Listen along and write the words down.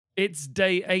It's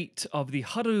day 8 of the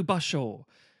Haru Basho.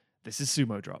 This is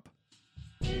Sumo Drop.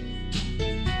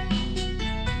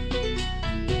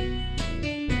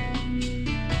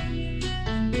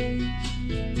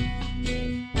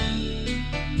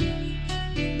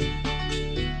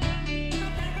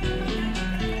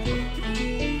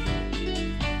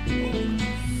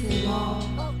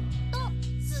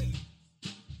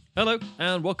 Hello,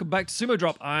 and welcome back to Sumo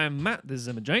Drop. I'm Matt, this is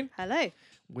Emma Jane. Hello.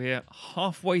 We're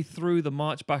halfway through the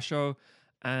March Basho,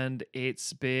 and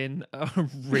it's been a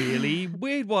really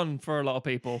weird one for a lot of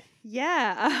people.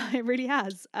 Yeah, it really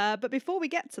has. But before we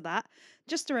get to that,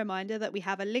 just a reminder that we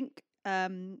have a link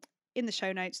in the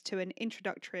show notes to an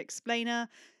introductory explainer.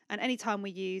 And anytime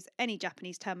we use any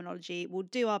Japanese terminology, we'll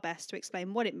do our best to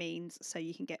explain what it means so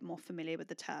you can get more familiar with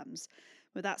the terms.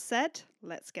 With that said,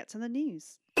 let's get to the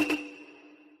news.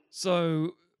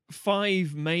 So,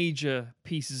 5 major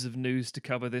pieces of news to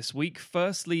cover this week.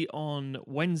 Firstly, on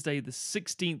Wednesday, the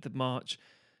 16th of March,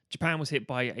 Japan was hit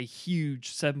by a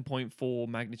huge 7.4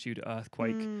 magnitude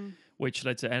earthquake, which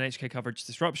led to NHK coverage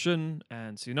disruption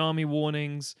and tsunami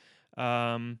warnings.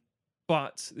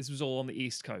 But this was all on the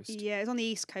East Coast. Yeah, it was on the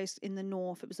East Coast in the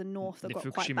north. It was the north that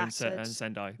got quite Fukushima battered. and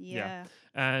Sendai. Yeah.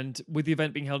 And with the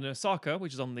event being held in Osaka,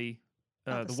 which is on the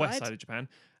west side. side of Japan,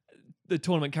 the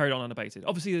tournament carried on unabated.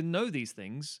 Obviously, they know these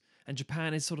things, and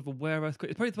Japan is sort of aware of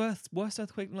earthquake. It's probably the worst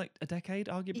earthquake in like a decade,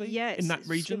 arguably, in that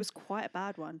region. It was quite a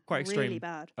bad one. Quite extreme. Really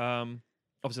bad.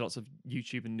 Obviously, lots of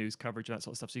YouTube and news coverage and that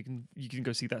sort of stuff, so you can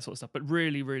go see that sort of stuff. But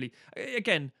really, really,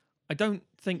 again, I don't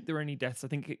think there are any deaths. I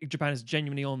think Japan is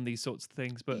genuinely on these sorts of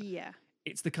things, but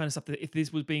it's the kind of stuff that if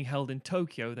this was being held in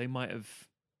Tokyo, they might have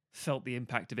felt the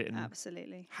impact of it and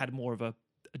absolutely had more of a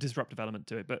disruptive element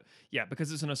to it. But yeah, because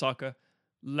it's in Osaka,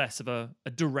 less of a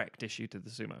direct issue to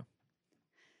the sumo.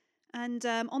 And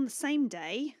on the same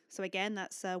day, so again,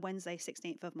 that's Wednesday,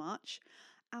 16th of March,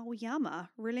 Aoyama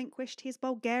relinquished his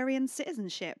Bulgarian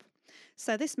citizenship.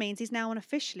 So this means he's now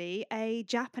officially a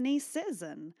Japanese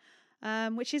citizen,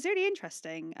 which is really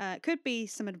interesting. Could be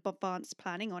some advanced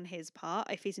planning on his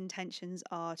part if his intentions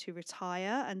are to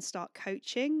retire and start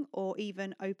coaching or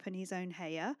even open his own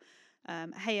heya.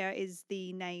 Heya is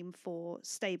the name for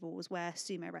stables where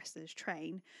sumo wrestlers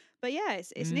train. But yeah,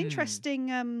 it's an interesting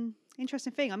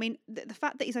thing. I mean, the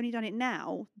fact that he's only done it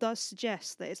now does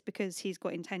suggest that it's because he's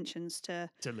got intentions to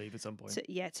leave at some point.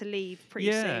 To leave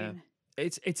pretty soon.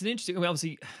 It's an interesting. I mean,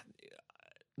 obviously,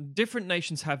 different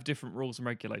nations have different rules and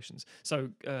regulations.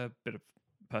 So, a bit of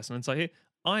personal insight here.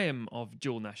 I am of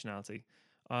dual nationality.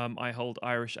 I hold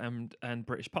Irish and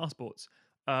British passports.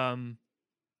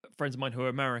 Friends of mine who are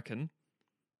American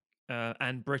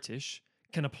and British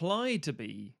can apply to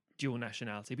be dual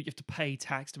nationality, but you have to pay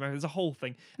tax to America. There's a whole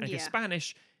thing. And if you're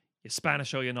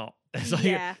Spanish or you're not. So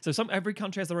every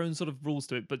country has their own sort of rules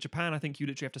to it. But Japan, I think you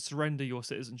literally have to surrender your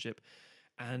citizenship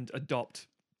and adopt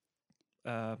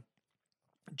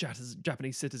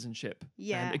Japanese citizenship.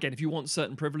 Yeah. And again, if you want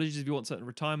certain privileges, if you want certain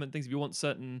retirement things, if you want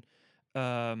certain,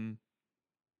 any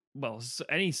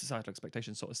societal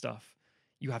expectation sort of stuff,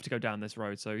 you have to go down this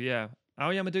road. So yeah,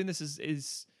 Aoyama doing this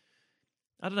is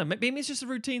I don't know, maybe it's just a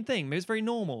routine thing. Maybe it's very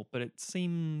normal, but it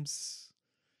seems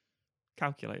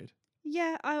calculated.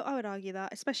 Yeah, I would argue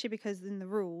that, especially because in the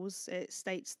rules it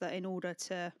states that in order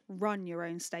to run your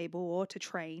own stable or to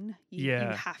train, you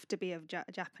have to be of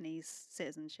Japanese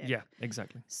citizenship. Yeah,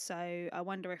 exactly. So I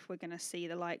wonder if we're going to see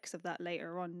the likes of that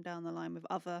later on down the line with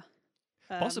other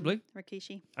possibly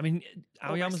Rikishi. I mean,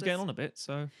 Aoyama's getting on a bit,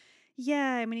 so.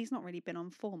 Yeah, I mean, he's not really been on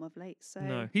form of late. So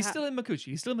no, he's still in Makuuchi.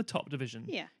 He's still in the top division.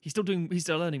 Yeah, he's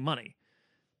still earning money,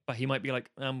 but he might be like,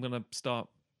 I'm gonna start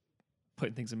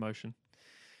putting things in motion.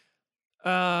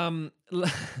 The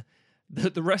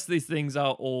rest of these things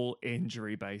are all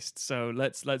injury based. So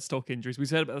let's talk injuries. We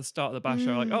said at the start of the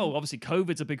Basho, like, obviously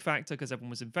COVID's a big factor because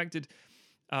everyone was infected.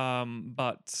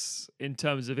 But in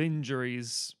terms of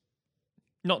injuries,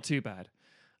 not too bad.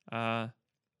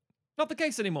 Not the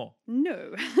case anymore.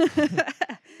 No.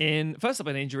 First up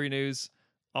in injury news,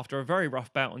 after a very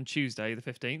rough bout on Tuesday, the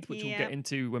 15th, which we'll get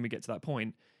into when we get to that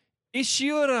point,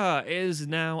 Ishiura is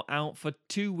now out for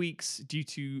 2 weeks due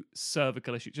to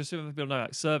cervical issues. Just so people know,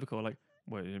 like cervical, like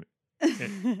in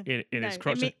his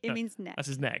crotch. It means neck. That's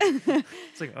his neck.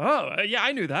 It's like, yeah,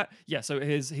 I knew that. Yeah, so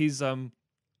he's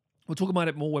we'll talk about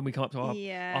it more when we come up to our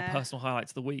personal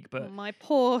highlights of the week. But my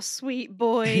poor sweet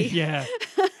boy. Yeah,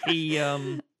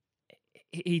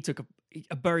 he took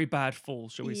a very bad fall,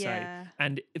 shall we say?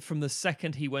 And from the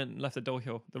second he went and left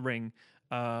the ring,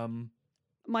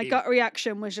 my gut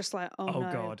reaction was just like, oh no,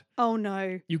 God, oh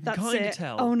no. You can kind of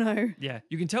tell. Oh no. Yeah,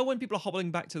 you can tell when people are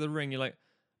hobbling back to the ring. You're like,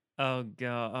 Oh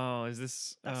god. Oh, is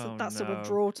this? Oh That's a no.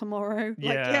 withdrawal tomorrow. Like,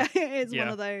 Yeah. yeah, it is one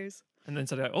Yeah. of those. And then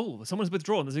suddenly, oh, someone's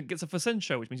withdrawn. It gets a %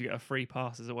 show, which means you get a free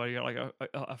pass as well. You get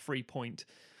like a free point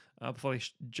before they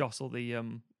jostle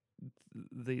the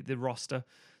roster.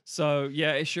 So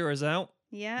yeah, it sure is out,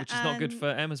 Yeah, which is not good and for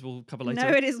Em, as we'll cover later. no,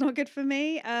 it is not good for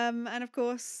me. And of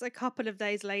course, a couple of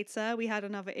days later, we had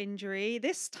another injury.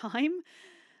 This time,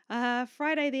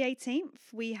 Friday the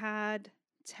 18th, we had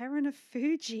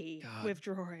Terunofuji God.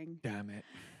 withdrawing. Damn it.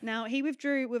 Now, he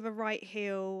withdrew with a right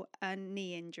heel and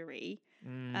knee injury.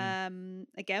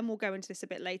 Again, we'll go into this a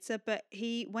bit later, but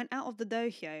he went out of the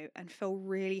dojo and fell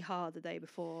really hard the day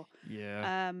before.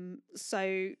 Yeah.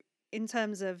 So in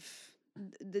terms of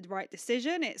the right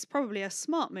decision, it's probably a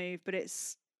smart move, but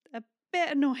it's a bit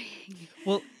annoying.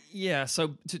 Well, yeah.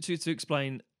 So to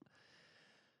explain,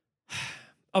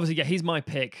 obviously, yeah, he's my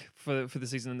pick for the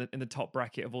season in the top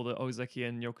bracket of all the Ozeki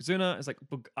and Yokozuna. It's like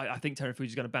I think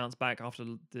Terunofuji's going to bounce back after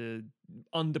the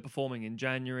underperforming in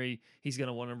January. He's going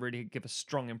to want to really give a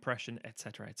strong impression,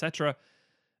 etc., etc.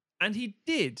 And he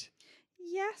did.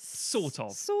 Yes. Sort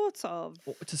of.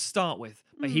 To start with,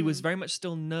 but he was very much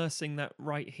still nursing that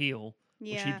right heel,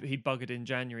 Yeah. which he'd buggered in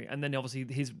January, and then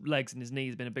obviously his legs and his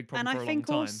knees have been a big problem And for I a long think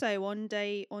time. also on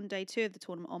day 2 of the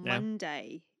tournament, on Yeah.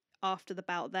 Monday, after the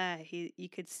bout there, you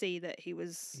could see that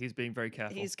He's being very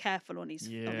careful. he's careful on his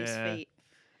Yeah. feet.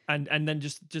 And then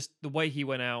just the way he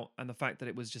went out and the fact that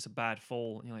it was just a bad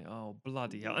fall, and you're like, oh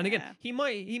bloody hell. And again, Yeah. he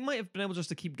might have been able just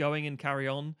to keep going and carry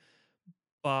on,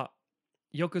 but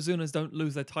Yokozunas don't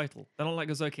lose their title. They're not like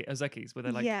Ozeki's where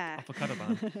they're like Yeah. uppercut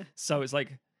ban. So it's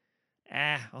like,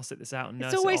 I'll sit this out and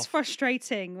nurse It's always it off.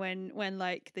 frustrating when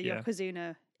like the Yeah.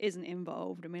 Yokozuna isn't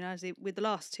involved. I mean, actually, with the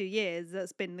last 2 years,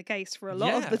 that's been the case for a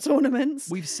lot of Yeah. the tournaments.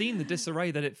 We've seen the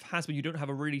disarray that it has when you don't have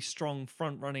a really strong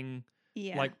front running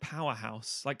Yeah. like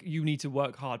powerhouse. Like you need to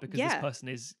work hard because this Yeah. person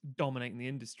is dominating the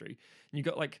industry. And you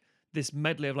got like this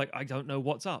medley of like, I don't know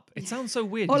what's up. It sounds so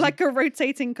weird. or 'cause like a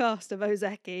rotating cast of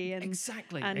Ozeki and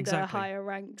exactly. higher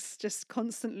ranks just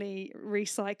constantly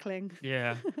recycling.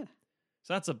 Yeah.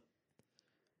 So that's a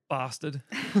bastard.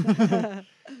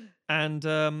 And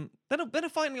then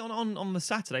finally on the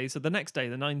Saturday, so the next day,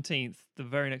 the 19th, the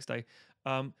very next day,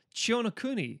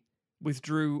 Chionokuni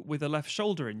withdrew with a left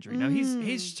shoulder injury. Now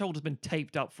his shoulder's been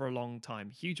taped up for a long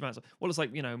time, huge amounts of it's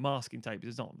like masking tape.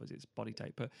 It's not, it's body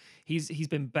tape, but he's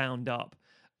been bound up.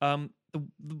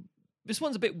 This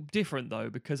one's a bit different though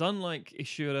because unlike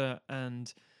Ishura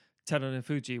and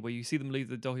Terunofuji, where you see them leave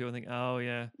the dojo and think, oh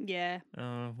yeah, Yeah.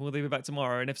 will they be back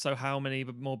tomorrow? And if so, how many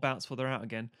more bouts before they're out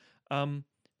again?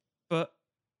 But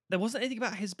there wasn't anything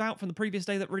about his bout from the previous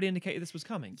day that really indicated this was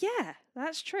coming. Yeah,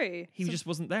 that's true. He just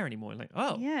wasn't there anymore. Like,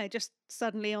 oh. Yeah, just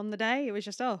suddenly on the day, it was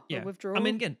just, a withdrawal. I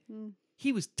mean, again,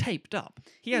 he was taped up.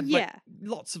 He had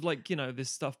lots of this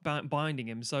stuff binding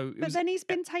him. So but then he's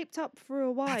been taped up for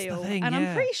a while. That's the thing, and I'm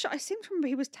yeah. pretty sure, I seem to remember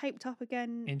he was taped up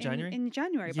again In January? In the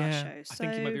January yeah, Bash show. I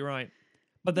think you might be right.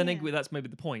 But then Yeah. anyway, that's maybe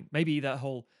the point. Maybe that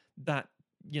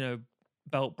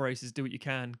belt braces, do what you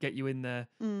can, get you in there,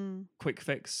 quick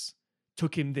fix,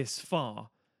 took him this far.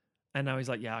 And now he's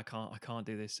like, yeah, I can't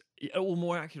do this. Or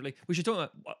more accurately, we should talk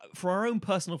about for our own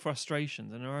personal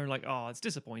frustrations and our own it's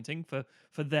disappointing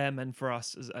for them and for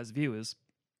us as viewers.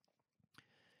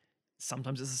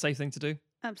 Sometimes it's a safe thing to do.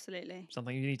 Absolutely.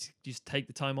 Something you need to just take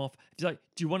the time off. If you're like,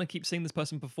 do you want to keep seeing this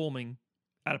person performing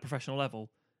at a professional level?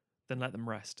 Then let them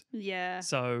rest. Yeah.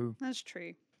 So that's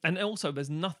true. And also, there's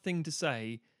nothing to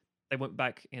say they went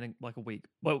back in a week.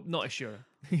 Well, not Ishura.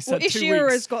 He Well, said 2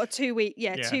 Ishura's weeks. got a 2 week,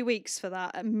 Yeah. 2 weeks for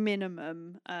that at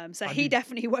minimum. So I'd he be-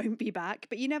 definitely won't be back,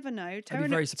 but you never know. I'd be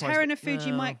very surprised, but- Terunofuji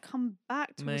no. might come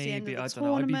back towards the end Maybe, of I the don't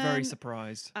know. I'd tournament. be very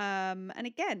surprised. And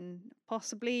again,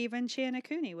 possibly even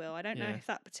Chionokuni will. I don't know Yeah. if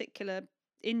that particular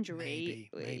injury,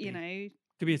 Maybe.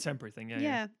 Could be a temporary thing, yeah.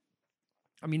 yeah.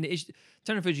 I mean,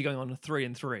 Terunofuji going on a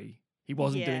 3-3. He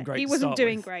wasn't doing great. He to wasn't start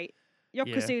doing with. great.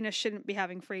 Yokozuna shouldn't be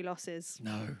having 3 losses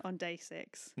No. on day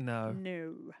 6. No.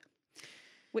 No.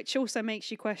 Which also makes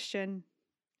you question,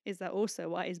 is that also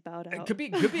why he's bowed out? It could be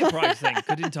a prize thing.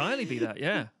 Could entirely be that,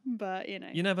 yeah. But,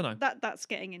 You never know. that's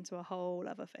getting into a whole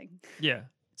other thing. Yeah.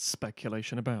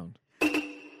 Speculation abound.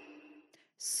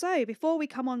 So, before we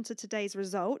come on to today's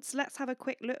results, let's have a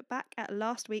quick look back at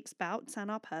last week's bouts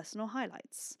and our personal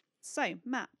highlights. So,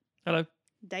 Matt, Hello.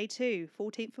 day 2,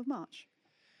 14th of March.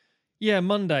 Yeah,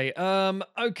 Monday.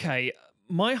 Okay.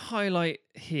 My highlight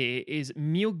here is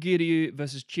Myogiryu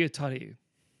versus Chiyotaryu.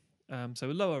 So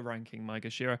lower ranking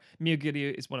Maegashira.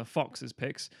 Myogiryu is one of Fox's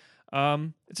picks.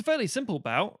 It's a fairly simple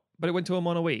bout, but it went to a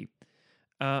mono-e.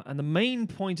 And the main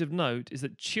point of note is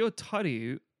that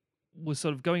Chiyotaryu was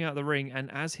sort of going out of the ring, and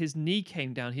as his knee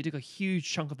came down, he took a huge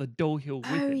chunk of the doorhill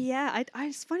with Oh him. yeah,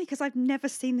 it's funny because I've never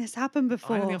seen this happen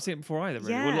before. I don't think I've seen it before either.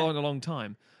 Really, Yeah. a long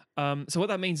time. So what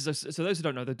that means is, so those who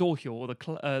don't know, the doorhill or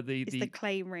It's the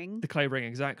clay ring. the clay ring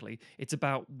exactly. It's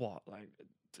about what, like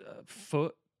a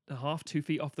foot and a half, 2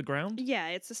 feet off the ground. Yeah,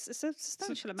 it's a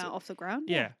substantial amount off the ground.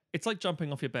 Yeah, it's like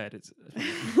jumping off your bed. It's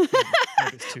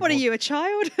too What are hot. you, a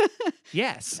child?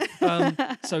 Yes.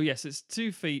 So yes, it's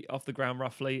 2 feet off the ground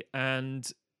roughly, and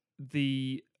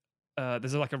the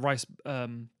there's like a rice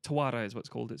tawara is what it's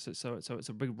called. It's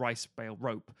a big rice bale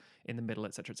rope in the middle,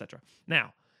 etc., etc.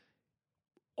 Now,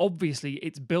 obviously,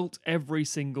 it's built every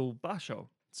single basho,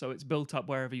 so it's built up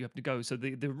wherever you have to go. So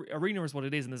the arena is what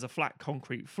it is, and there's a flat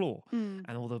concrete floor, and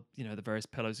all the the various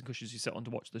pillows and cushions you sit on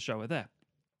to watch the show are there.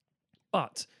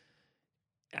 But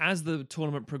as the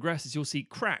tournament progresses, you'll see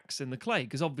cracks in the clay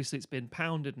because obviously it's been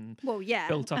pounded and Well, yeah,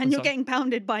 built up and and you're stuff. getting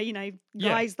pounded by Yeah.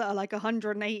 guys that are like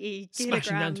 180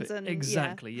 smashing down kilograms, to it. and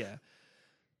Exactly, yeah.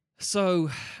 So,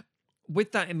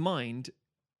 with that in mind,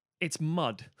 it's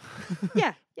mud.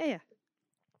 yeah.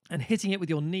 And hitting it with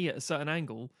your knee at a certain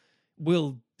angle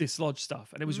will dislodge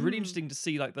stuff. And it was really interesting to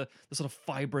see like the sort of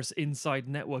fibrous inside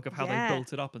network of how Yeah. they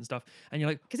built it up and stuff. And you're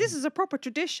like, Because this is a proper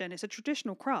tradition. It's a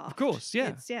traditional craft. of course, yeah.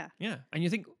 It's, yeah. Yeah. And you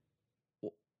think,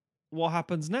 what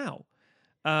happens now?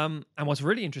 And what's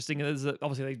really interesting is that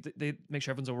obviously they make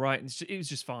sure everyone's all right, and it was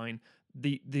just fine.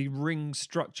 The ring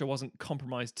structure wasn't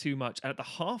compromised too much. And at the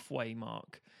halfway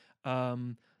mark,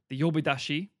 the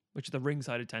yobidashi, which are the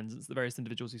ringside attendants, the various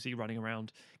individuals you see running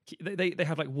around, they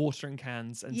have like watering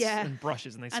cans and, Yeah. and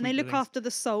brushes, and they And sweep they the look things. after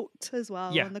the salt as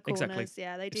well Yeah, on the corners. exactly.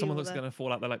 Yeah, they do. If someone all looks the- going to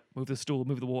fall out, they're like, move the stool,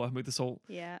 move the water, move the salt.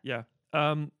 Yeah. Yeah.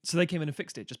 So they came in and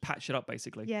fixed it, just patched it up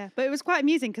basically. Yeah, but it was quite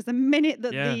amusing because the minute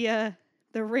that Yeah.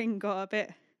 the ring got a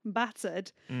bit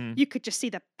battered, Mm. you could just see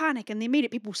the panic, and the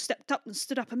immediate people stepped up and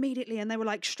stood up immediately, and they were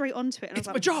like straight onto it. And It's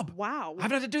I my was like, job. Wow.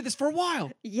 I've had to do this for a while.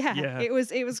 Yeah, Yeah. it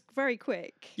was very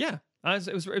quick. Yeah.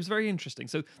 It was very interesting.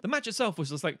 So the match itself was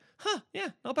just like, yeah,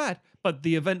 not bad. But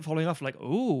the event following off, like,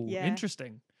 ooh, Yeah.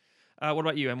 interesting. What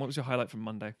about you, Em? What was your highlight from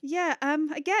Monday? Yeah,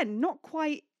 again, not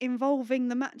quite involving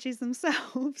the matches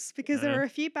themselves because there Uh. were a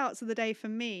few bouts of the day for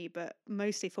me, but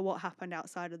mostly for what happened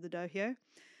outside of the dohyo.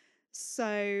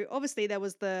 So obviously there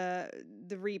was the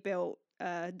rebuilt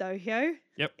dohyo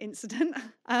Yep. incident,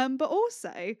 but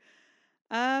also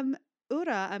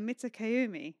Ura and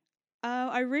Mitsukoyumi.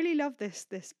 I really love this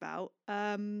bout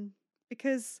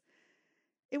because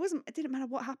it didn't matter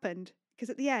what happened, because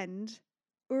at the end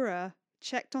Ura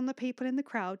checked on the people in the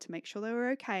crowd to make sure they were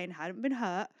okay and hadn't been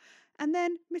hurt. And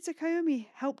then Mitsukoyumi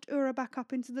helped Ura back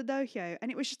up into the dohyo. And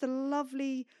it was just a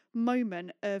lovely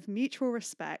moment of mutual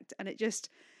respect. And it just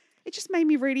made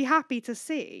me really happy to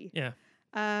see. Yeah.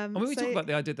 I mean, we so- talk about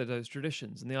the idea that those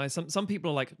traditions, and some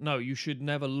people are like, no, you should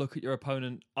never look at your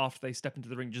opponent after they step into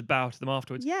the ring, just bow to them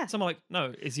afterwards. Yeah. Some are like,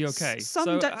 no, is he okay?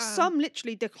 Some So, some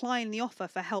literally decline the offer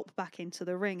for help back into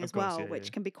the ring Of as course, well, yeah, which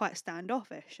yeah. can be quite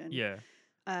standoffish. And yeah.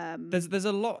 um, There's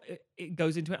a lot it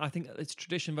goes into it. I think it's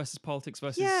tradition versus politics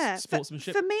versus yeah,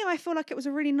 sportsmanship. For me, I feel like it was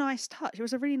a really nice touch. It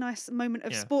was a really nice moment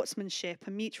of Yeah. sportsmanship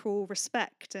and mutual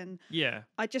respect, and Yeah.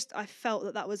 I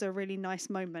felt that was a really nice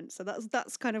moment. So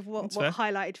that's kind of what That's fair.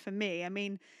 highlighted for me. I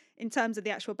mean, in terms of the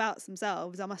actual bouts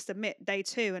themselves, I must admit, day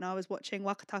 2, and I was watching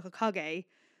Wakataka Kage,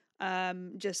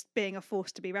 just being a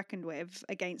force to be reckoned with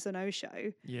against an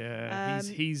Osho. Yeah.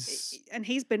 He's And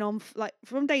he's been on like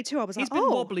from day 2. I was he's like, been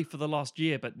oh, wobbly for the last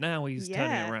year, but now he's Yeah.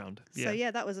 turning around. Yeah. So yeah,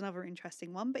 that was another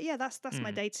interesting one. But yeah, that's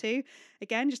my Mm. day 2.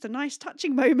 Again, just a nice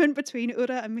touching moment between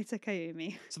Ura and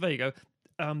Mitsukoyumi. So there you go.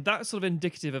 That's sort of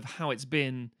indicative of how it's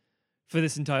been for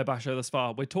this entire basho thus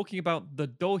far. We're talking about the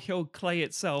dohyo clay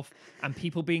itself and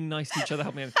people being nice to each other,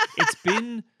 helping. It's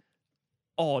been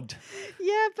odd.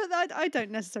 Yeah, but I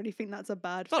don't necessarily think that's a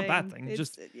bad It's not thing. a bad thing, It's-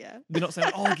 just- yeah. We're not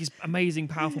saying, oh, he's amazing,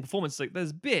 powerful performance. Like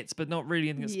there's bits, but not really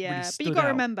anything that's really Yeah, stood but you got to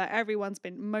out.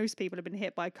 remember, most people have been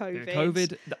hit by COVID.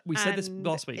 COVID. We said this and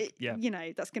last week. it- Yeah. You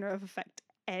know, that's going to affect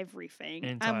everything.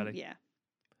 Entirely. Yeah.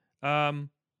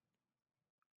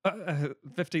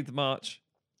 15th of March.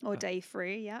 Or day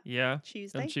 3, yeah. Yeah.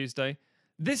 Tuesday. On Tuesday.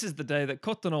 This is the day that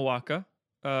Kotono Waka,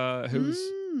 who's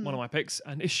one of my picks,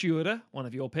 and Ishiura, one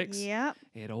of your picks, Yeah.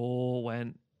 it all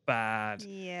went bad.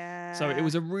 Yeah. So it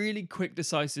was a really quick,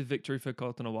 decisive victory for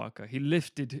Kotono Waka. He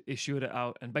lifted Ishiura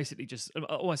out and basically just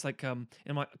almost like kind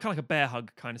of like a bear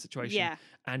hug kind of situation, Yeah.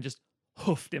 and just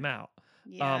hoofed him out.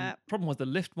 Yeah. Problem was the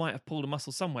lift might have pulled a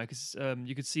muscle somewhere because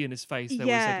you could see in his face there was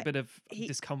Yeah, like a bit of he-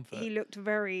 discomfort. He looked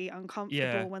very uncomfortable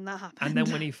Yeah. when that happened. And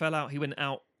then when he fell out, he went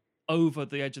out over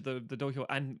the edge of the dohyo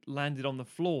and landed on the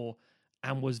floor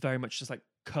and was very much just like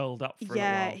curled up for a little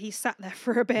Yeah, while. he sat there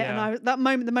for a bit, and Yeah. the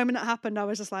moment that happened, I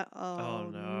was just like, Oh oh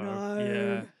no.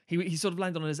 no. Yeah. He sort of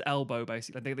landed on his elbow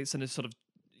basically. I think they sort of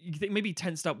you think maybe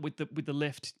tensed up with the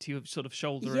lift to your sort of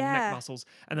shoulder and neck Yeah. muscles,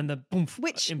 and then the boom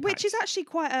Which impact. is actually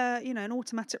quite a an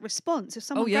automatic response. If Oh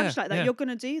someone grabs yeah, you like that, yeah, you're going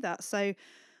to do that. So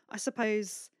I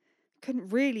suppose couldn't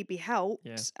really be yeah.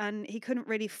 helped, and he couldn't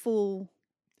really fall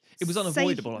It was safe.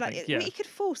 unavoidable, I think. I mean, Yeah, he could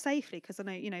fall safely because I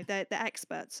know they're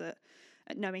experts at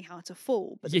knowing how to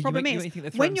fall. But the yeah. problem You is may think they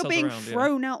throw when you're themselves being around. Yeah.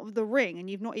 thrown out of the ring and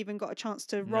you've not even got a chance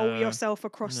to roll No, yourself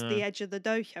across the no. edge of the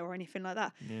dojo or anything like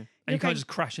that. Yeah. And You're you can't going, just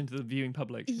crash into the viewing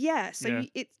public. yeah. So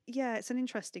Yeah. it's an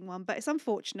interesting one, but it's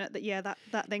unfortunate that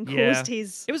that then Yeah. caused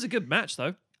his. It was a good match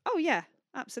though. Oh yeah, Just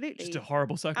absolutely. a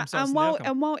horrible circumstance. And in the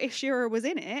outcome. while Ishira was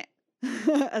in it,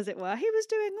 as it were, he was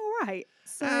doing all right.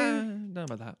 So Don't know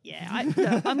about that.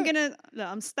 yeah,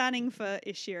 I'm standing for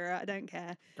Ishira. I don't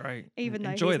care, Great. even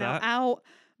though Enjoy he's that. now out.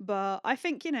 But I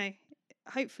think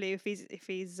hopefully if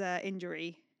his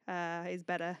injury is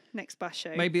better next bus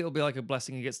show. Maybe it'll be like a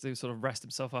blessing. He gets to sort of rest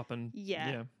himself up and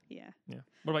Yeah. yeah.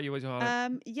 What about you? What's your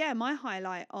highlight? Yeah, my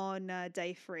highlight on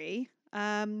day 3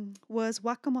 was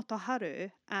Wakamoto Haru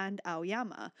and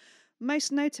Aoyama.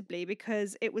 Most notably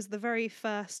because it was the very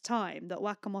first time that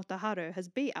Wakamoto Haru has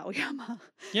beat Aoyama.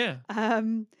 Yeah.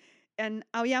 And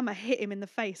Aoyama hit him in the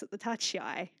face at the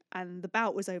Tachiai, and the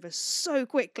bout was over so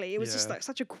quickly. It was just Yeah. like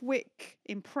such a quick,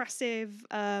 impressive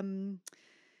sumo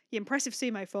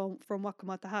from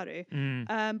Wakamoto Haru.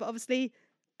 Mm. But obviously,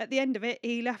 at the end of it,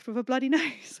 he left with a bloody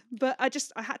nose. But I had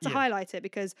to Yeah. highlight it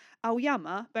because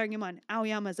Aoyama, bearing in mind,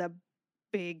 Aoyama's a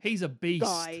big He's a beast.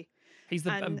 guy. He's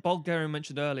the And- Bulgarian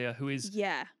mentioned earlier, who is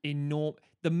Yeah. enormous.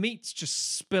 The meat's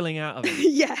just spilling out of him.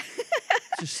 Yeah.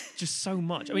 just so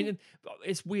much. I mean,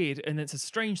 it's weird and it's a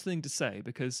strange thing to say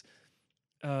because,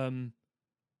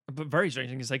 but very strange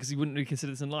thing to say because you wouldn't really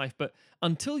consider this in life. But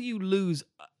until you lose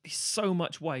so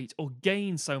much weight or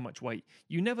gain so much weight,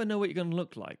 you never know what you're going to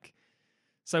look like.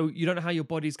 So you don't know how your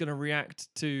body's going to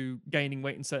react to gaining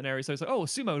weight in certain areas. So it's like, oh,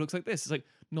 sumo looks like this. It's like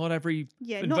not every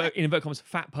Yeah, in inverted commas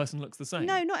fat person looks the same.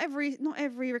 No, not every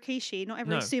Rikishi, not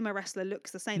every No. sumo wrestler looks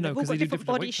the same. No, They've all 'cause got they do different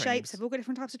different body weight shapes. trainings. They've all got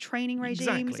different types of training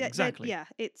regimes. Exactly. Yeah,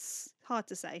 it's hard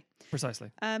to say.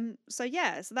 Precisely. So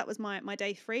that was my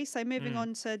day 3. So moving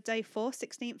on to day 4,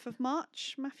 16th of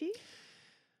March, Matthew.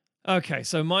 Okay,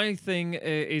 so my thing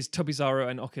is Tobizaru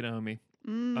and Okinomi.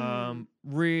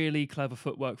 Really clever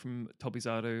footwork from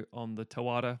Tobizaru on the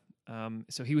Tawada.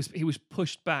 So he was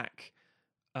pushed back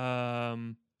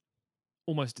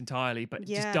almost entirely, but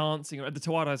just Yeah. dancing. The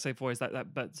Tawada, I'd say, for is that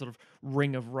sort of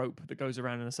ring of rope that goes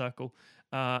around in a circle.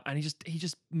 And he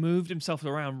just moved himself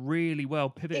around really well,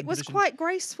 pivoted. It was position. quite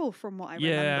graceful from what I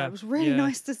remember. Yeah, It was really yeah.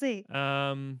 nice to see.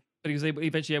 But he was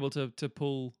eventually able to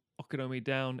pull Okinomi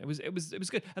down. It was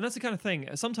good, and that's the kind of thing.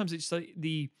 Sometimes it's like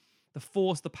the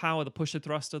force, the power, the pusher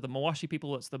thruster, the Mawashi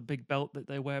people. That's the big belt that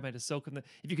they wear made of silk, and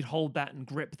if you could hold that and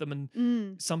grip them,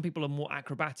 and some people are more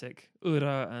acrobatic,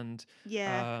 Ura and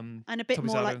Yeah. and And a bit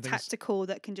more Tobizaru like and things. tactical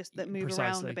that can just move around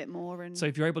Precisely. a bit more. And So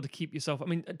if you're able to keep yourself, I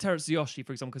mean, Terutsuyoshi,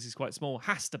 for example, because he's quite small,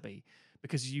 has to be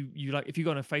because you like if you're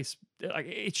going to face like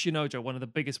Ichinojo, one of the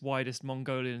biggest, widest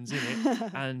Mongolians in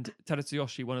it, and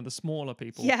Terutsuyoshi, one of the smaller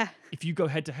people. yeah. If you go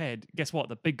head to head, guess what?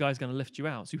 The big guy's going to lift you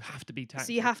out. So you have to be tactical.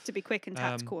 So you have to be quick and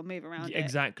tactical and move around.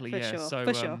 Exactly. for Yeah. sure, So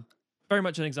for sure. very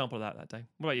much an example of that day.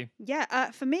 What about you?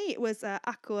 Yeah, for me it was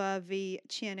Aqua v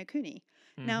Chianakuni.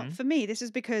 Now, Mhm. for me, this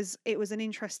is because it was an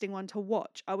interesting one to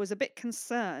watch. I was a bit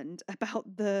concerned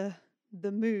about the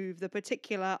move, the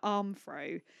particular arm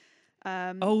throw.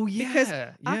 Oh yeah. Because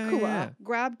yeah, Aqua yeah.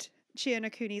 grabbed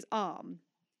Chianakuni's arm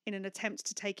in an attempt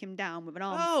to take him down with an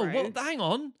arm Oh throw. well, hang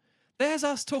on. There's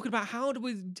us talking about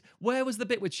where was the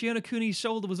bit where Chianakuni's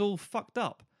shoulder was all fucked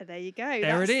up? There you go.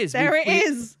 There it is. There We've- it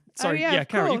is. Sorry, Oh, yeah, yeah, of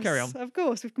carry course, on. Of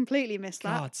course, we've completely missed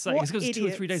that. God's sake, What it's because it's 2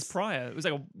 or 3 days idiots. prior. It was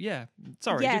like,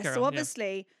 sorry, Yeah, do carry so on.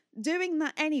 obviously doing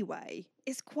that anyway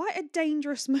is quite a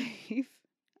dangerous move.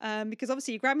 Because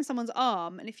obviously you're grabbing someone's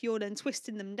arm, and if you're then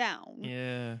twisting them down,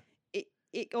 Yeah.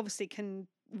 it obviously can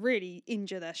really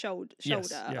injure their shoulder.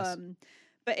 Yes.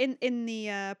 But in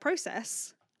the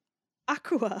process,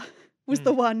 Aqua was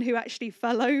the one who actually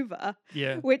fell over,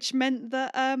 Yeah. which meant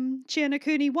that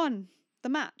Chianakuni won the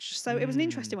match. So it was an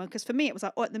interesting one because for me it was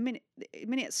like, at the minute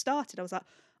it started, I was like,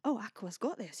 oh, Aqua's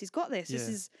got this. He's got this. This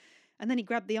Yeah. is, and then he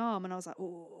grabbed the arm, and I was like,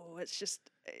 oh, it's just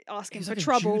asking He's for like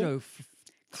trouble. a judo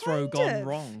throw Kind gone of.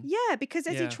 wrong. Yeah, because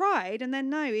as he Yeah. tried, and then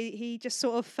no, he just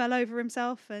sort of fell over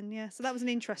himself, and yeah, so that was an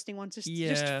interesting one. Just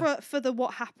Yeah. for the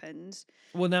what happened,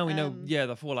 Well, now we know, um,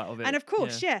 the fallout of it. and of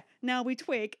course, yeah, now we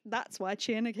twig that's why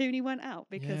Chianakuni went out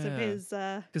because of Yeah. his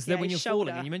Because then yeah, when his you're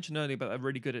shoulder. falling, and you mentioned earlier about they're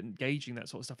really good at engaging that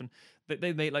sort of stuff, and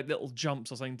they make like little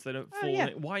jumps or something so they don't Oh, fall. yeah.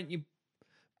 Why don't you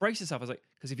brace yourself? I was like,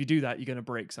 because if you do that, you're going to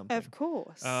break something. Of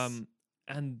course.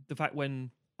 And the fact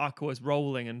when Aqua was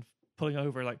rolling and pulling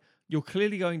over, like, you're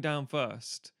clearly going down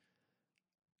first.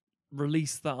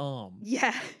 Release the arm.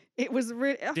 Yeah, it was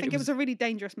really. I think it was a really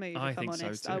dangerous move. I If I'm think so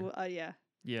honest, too. Yeah.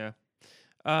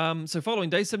 Yeah. So following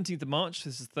day, 17th of March,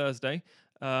 this is Thursday.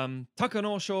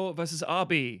 Takanosho versus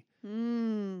Abi.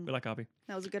 Mm, We like Abi.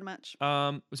 that was a good match.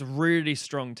 It was a really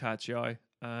strong Tachiai,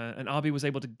 and Abi was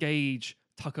able to gauge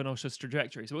Takanosho's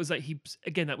trajectory. So it was like we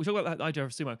talk about that idea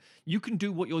of sumo. You can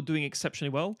do what you're doing exceptionally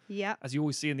well, Yeah, as you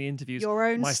always see in the interviews. your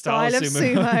own My style of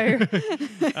sumo.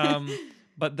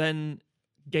 But then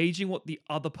gauging what the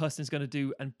other person is going to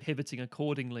do and pivoting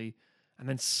accordingly, and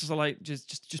then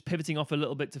just pivoting off a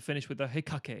little bit to finish with the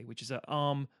hikake, which is an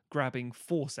arm grabbing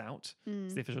force out.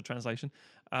 It's the official translation.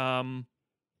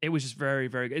 It was just very,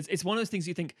 very good. It's one of those things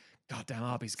you think, God damn,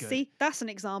 Abi's good. See, that's an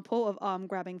example of arm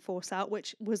grabbing force out,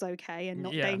 which was okay and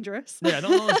not dangerous. Yeah,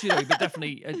 not judo, but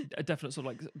definitely a definite sort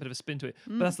of like a bit of a spin to it.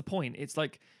 But that's the point. It's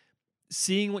like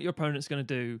seeing what your opponent's going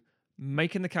to do,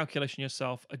 making the calculation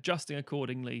yourself, adjusting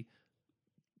accordingly,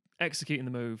 executing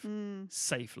the move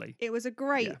safely. It was a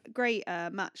great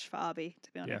match for Abi,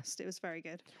 to be honest. It was very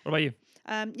good. What about you?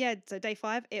 So day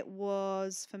 5, it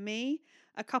was for me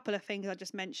a couple of things I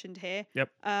just mentioned here. Yep.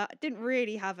 I didn't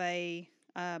really have a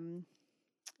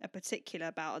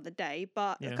particular bout of the day,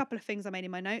 but a couple of things I made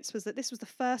in my notes was that this was the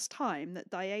first time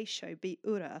that Daieisho beat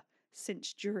Ura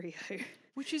since Juryo.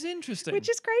 Which is interesting. Which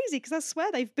is crazy because I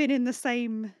swear they've been in the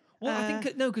same. Well, I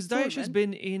think because Daieisho's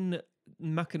been in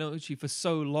Makunouchi for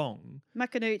so long.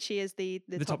 Makunouchi is the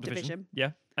top division.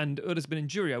 Yeah. And Ura's been in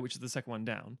Juryo, which is the second one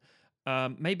down.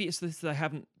 Maybe it's this they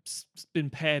haven't been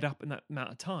paired up in that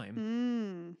amount of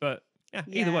time. But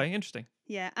either way, interesting.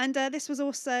 Yeah, and this was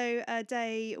also a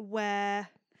day where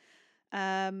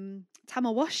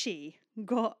Tamawashi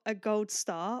got a gold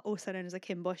star, also known as a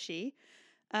Kimboshi,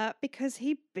 because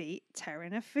he beat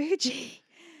Terunofuji.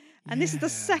 And this is the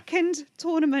second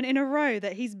tournament in a row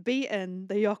that he's beaten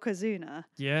the Yokozuna.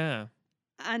 Yeah.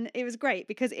 And it was great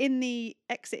because in the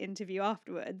exit interview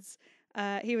afterwards,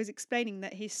 he was explaining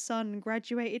that his son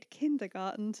graduated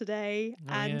kindergarten today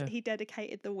and he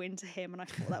dedicated the win to him. And I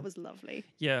thought that was lovely.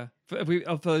 Yeah. For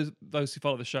those who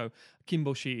follow the show,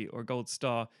 Kimboshi or Gold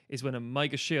Star is when a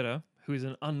Maegashira, who is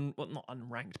an not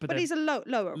unranked, but he's a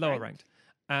lower ranked.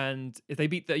 And if they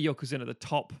beat the Yokozuna, the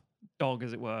top dog,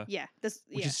 as it were. Yeah.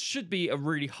 Which should be a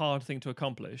really hard thing to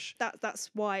accomplish.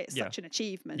 That's why it's such an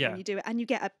achievement when you do it. And you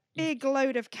get a big you,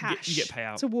 load of cash you get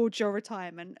payout towards your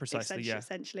retirement. Precisely,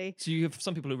 essentially. So you have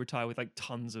some people who retire with like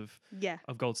tons of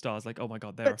gold stars, like, oh my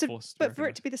God, they're forced. But for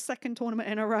it to be the second tournament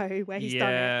in a row where he's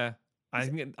done it. I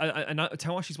think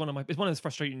Tawashi's one of those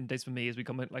frustrating days for me as we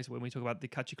come later when we talk about the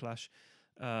Kachi Clash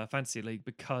Fantasy League,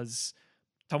 because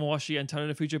Tamawashi and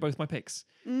Terunofuji are both my picks.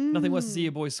 Nothing worse to see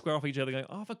your boys square off each other going,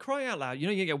 oh, for crying out loud.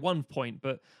 You get 1 point,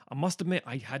 but I must admit,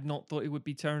 I had not thought it would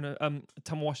be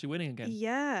Tamawashi winning again.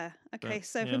 Yeah. Okay,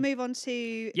 so if we move on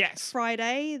to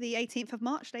Friday, the 18th of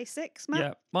March, day 6, Matt.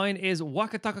 Yeah, mine is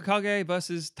Wakatakakage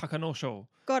versus Takanosho.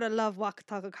 Gotta love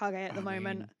Wakatakakage at the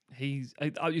moment. You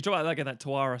talk about like that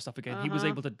Tawara stuff again. He was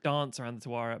able to dance around the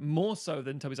Tawara more so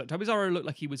than Tobizaru. Tobizaru looked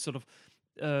like he was sort of...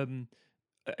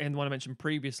 and the one I mentioned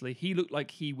previously, he looked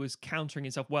like he was countering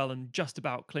himself well and just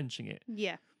about clinching it.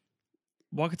 Yeah.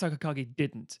 Wakatakakage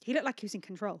didn't. He looked like he was in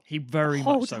control. He very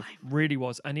much so. Really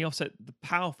was. And he offset the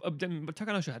powerful... but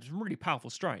Takanosho had some really powerful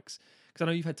strikes. Because I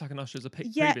know you've had Takanosho as a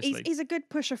pick previously. Yeah, he's a good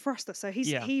pusher thruster, so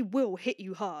he will hit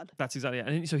you hard. That's exactly it.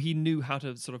 And so he knew how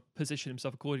to sort of position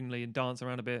himself accordingly and dance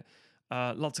around a bit.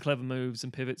 Lots of clever moves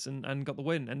and pivots and got the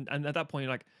win. And at that point,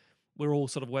 like, we're all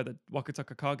sort of aware that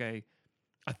Wakatakakage...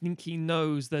 I think he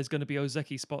knows there's going to be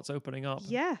Ozeki spots opening up.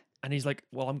 Yeah. And he's like,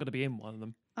 well, I'm going to be in one of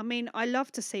them. I mean, I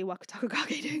love to see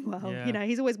Wakatakakage doing well. Yeah.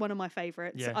 He's always one of my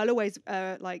favourites. Yeah. I'll always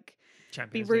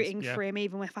be rooting for him,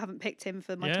 even if I haven't picked him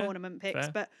for my tournament picks.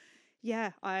 Fair. But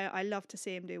I love to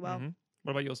see him do well. Mm-hmm.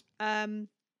 What about yours?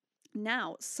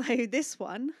 Now, so this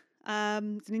one,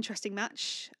 it's an interesting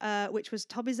match, which was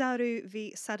Tobizaru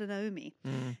v Sadanoumi.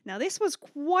 Now, this was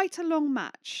quite a long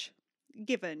match.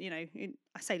 Given,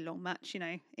 I say long match,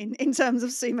 in terms of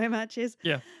sumo matches.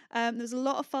 Yeah. There was a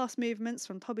lot of fast movements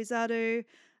from Tobizaru.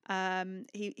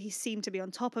 He seemed to be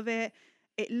on top of it.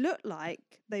 It looked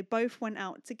like they both went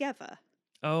out together.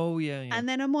 Oh yeah, yeah, And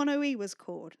then a mono E was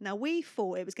called. Now we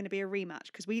thought it was going to be a rematch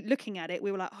because looking at it,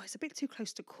 we were like, oh, it's a bit too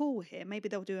close to call here. Maybe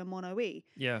they'll do a mono E.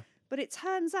 yeah. But it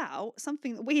turns out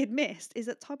something that we had missed is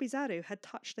that Tobizaru had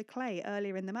touched the clay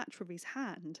earlier in the match with his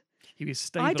hand. He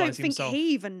was I don't stabilizing think himself.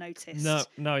 he even noticed.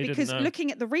 No, he because didn't know.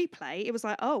 looking at the replay, it was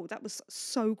like, oh, that was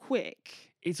so quick.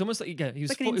 It's almost like he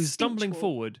was like an he was stumbling instinctual.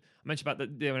 forward. I mentioned about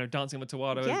the dancing with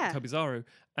Tawado Yeah. and Tobizaru,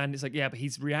 and it's like but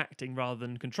he's reacting rather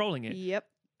than controlling it. Yep.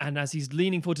 And as he's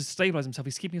leaning forward to stabilize himself,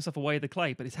 he's keeping himself away of the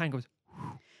clay, but his hand goes,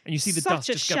 and you see the Such dust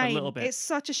a just gather a shame. little bit. It's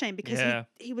such a shame because Yeah.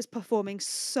 he was performing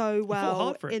so fought well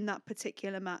hard for it. in that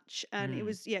particular match, and it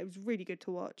was really good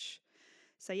to watch.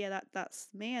 So yeah, that's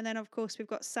me. And then of course we've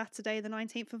got Saturday the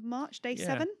 19th of March, day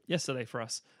 7. Yesterday for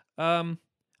us.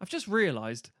 I've just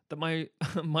realised that my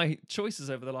my choices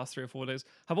over the last 3 or 4 days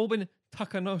have all been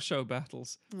Takanosho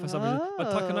battles for some reason.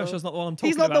 But Takanosho's not the one I'm talking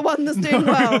He's not about. the one that's doing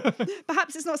well.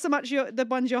 Perhaps it's not so much the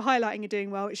ones you're highlighting are doing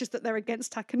well. It's just that they're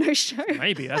against Takanosho.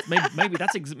 maybe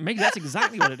that's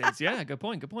exactly what it is. Yeah, good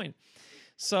point.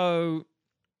 So,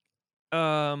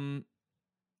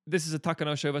 this is a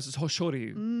Takanosho versus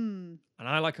Hoshoryu, and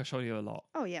I like Hoshoryu a lot.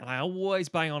 Oh yeah. And I always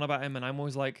bang on about him, and I'm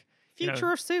always like,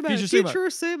 Future of Sumo. Future Future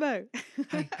of Sumo.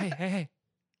 hey.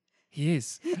 He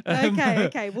is.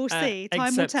 Okay. We'll see. Time will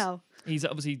except tell. He's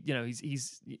obviously,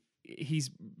 he's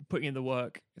putting in the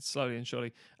work slowly and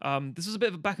surely. This was a bit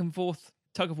of a back and forth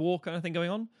tug of war kind of thing going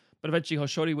on, but eventually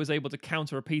Hoshori was able to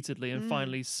counter repeatedly and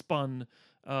finally spun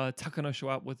Takanosho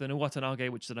out with an Uwatanage,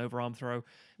 which is an overarm throw.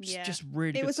 Just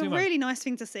really good It was a sumo. really nice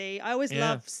thing to see. I always Yeah.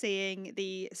 love seeing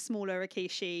the smaller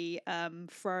Rikishi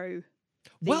throw.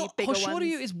 Well, bigger Hoshoryu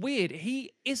ones. is weird.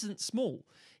 He isn't small.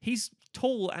 He's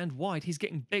tall and wide. He's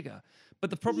getting bigger. But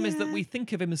the problem is that Yeah. we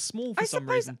think of him as small for I some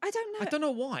suppose reason. I don't know. I don't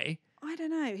know why. I don't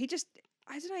know.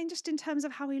 I don't know. Just in terms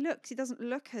of how he looks, he doesn't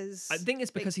look as. I think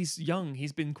it's because he's young.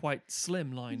 He's been quite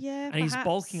slimline. Yeah, and he's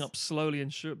bulking perhaps. up slowly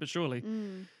and but surely.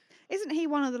 Isn't he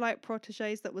one of the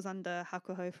proteges that was under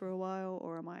Hakuho for a while,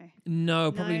 or am I?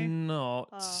 No, probably No?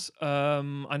 not.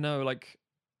 I know,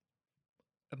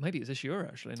 maybe it's Ishiura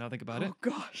actually. Now I think about it. Oh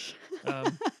gosh.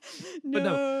 Um,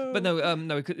 no. But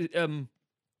no.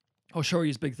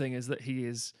 Hoshoryu's big thing is that he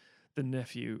is the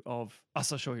nephew of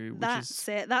Asashoyu, which That's is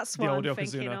it. That's the what old I'm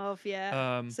thinking Yokozuna. of.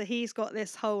 Yeah. um, So he's got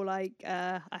this whole I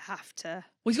have to.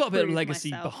 well, he's got a bit of prove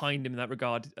legacy myself. behind him in that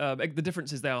regard. The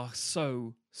difference is they are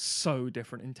so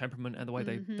different in temperament and the way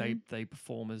they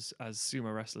perform as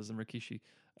sumo wrestlers and Rikishi.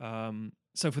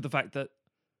 So for the fact that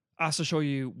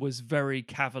Asashoyu was very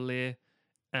cavalier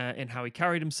in how he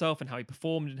carried himself and how he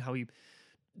performed and how he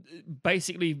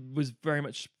basically was very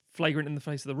much flagrant in the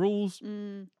face of the rules,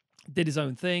 did his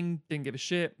own thing, didn't give a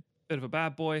shit, bit of a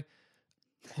bad boy.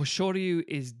 Hoshoryu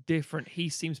is different. He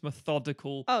seems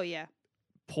methodical, Oh yeah.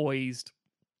 poised.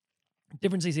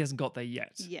 Difference is he hasn't got there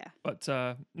yet. Yeah. But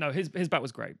no, his back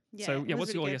was great. Yeah, So it yeah, was what's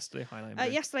really your good. yesterday highlight? Marie?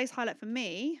 Yesterday's highlight for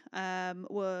me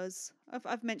was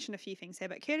I've mentioned a few things here,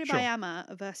 but Sure.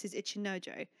 Kiribayama versus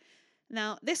Ichinojo.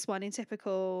 Now, this one, in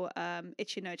typical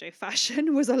Ichinojo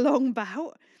fashion, was a long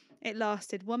bout. It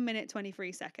lasted 1 minute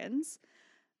 23 seconds,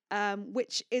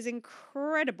 which is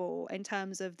incredible in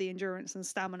terms of the endurance and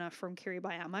stamina from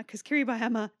Kiribayama, because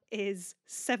Kiribayama is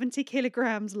 70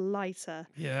 kilograms lighter.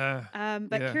 Yeah.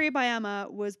 But Yeah.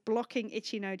 Kiribayama was blocking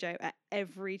Ichinojo at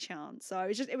every chance. So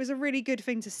it was a really good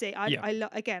thing to see.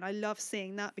 I love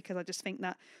seeing that because I just think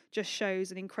that just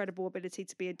shows an incredible ability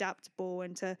to be adaptable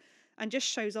and just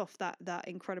shows off that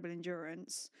incredible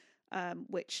endurance,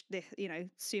 which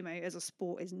sumo as a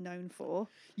sport is known for.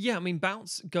 Yeah, I mean,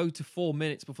 bouts go to 4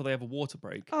 minutes before they have a water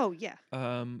break. Oh yeah.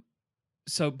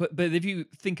 So, but if you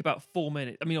think about 4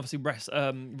 minutes, I mean, obviously,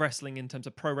 wrestling in terms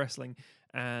of pro wrestling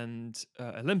and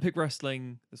Olympic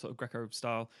wrestling, the sort of Greco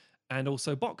style, and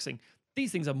also boxing,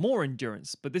 these things are more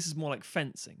endurance, but this is more like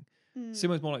fencing.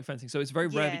 Sumo is more like fencing, so it's very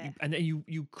rare that Yeah.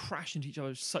 you crash into each other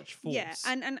with such force. Yeah,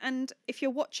 and if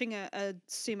you're watching a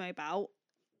sumo bout,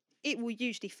 it will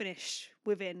usually finish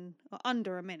within or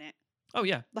under a minute, Oh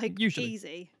yeah, like usually.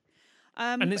 easy.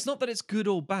 And it's not that it's good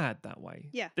or bad that way.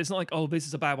 Yeah. It's not like, oh, this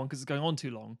is a bad one because it's going on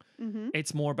too long.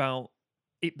 It's more about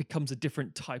it becomes a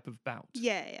different type of bout.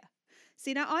 Yeah.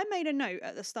 See, now I made a note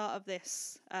at the start of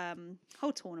this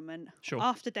whole tournament. Sure.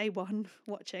 After day one,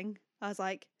 watching,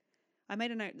 I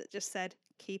made a note that just said,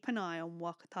 keep an eye on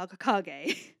Wakataga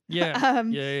Kage. Yeah.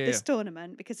 This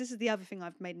tournament, because this is the other thing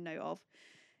I've made a note of,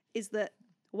 is that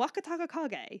Wakataga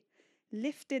Kage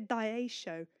lifted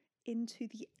Daisho into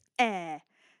the air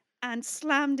and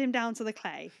slammed him down to the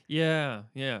clay. Yeah.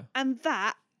 And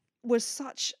that was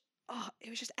such Oh, it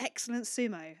was just excellent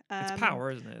sumo. It's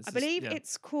power, isn't it? It's I just, believe yeah.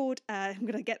 it's called, I'm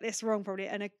going to get this wrong probably,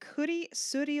 an Akuri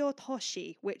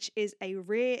Suryotoshi, which is a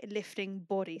rear lifting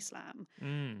body slam.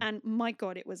 Mm, And my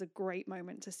God, it was a great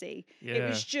moment to see. It yeah.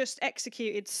 was just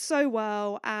executed so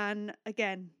well. And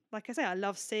again, like I say, I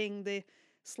love seeing the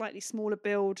slightly smaller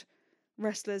build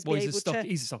wrestlers Well, be able to,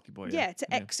 he's a stocky boy, yeah. yeah, to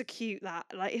Yeah. execute that.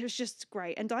 Like it was just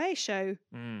great. And Daisho,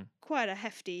 Mm. quite a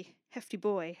hefty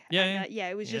boy. Yeah, And yeah. yeah,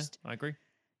 it was Yeah, I agree.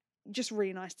 just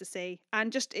really nice to see.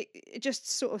 And just it just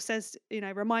sort of says,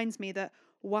 reminds me that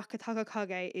Wakataka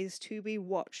Kage is to be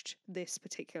watched this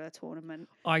particular tournament.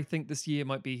 I think this year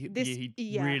might be the year This, he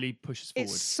yeah, really pushes forward.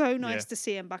 it's so Yeah. nice to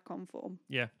see him back on form.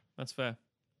 Yeah, that's fair.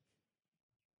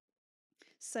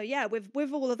 So yeah, with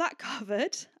all of that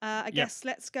covered, I Yep. guess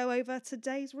let's go over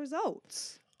today's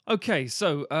results. Okay,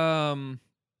 so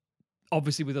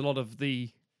obviously with a lot of the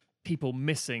people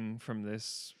missing from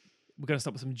this, we're going to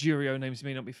start with some Juryo names you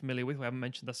may not be familiar with, we haven't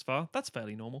mentioned thus far. That's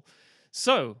fairly normal.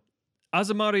 So,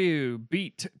 Azumariu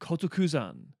beat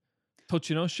Kotokuzan,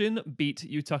 Tochinoshin beat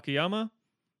Yutakayama,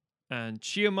 and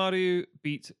Chiyomaru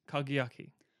beat Kageaki.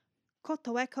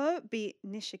 Kotoeko beat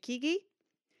Nishikigi.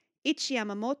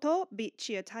 Ichiyamamoto beat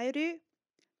Chiyotairyu.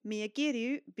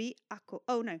 Miyagiryu beat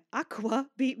Aqua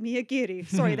beat Miyagiryu.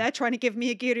 Sorry, they're trying to give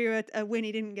Miyagiryu a win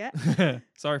he didn't get.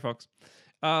 Sorry, Fox.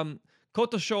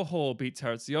 Koto Shoho beat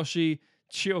Terutsuyoshi,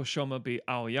 Chiyoshima beat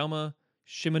Aoyama,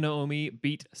 Shimanoumi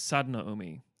beat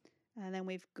Sadnaomi. And then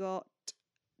we've got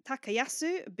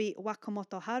Takayasu beat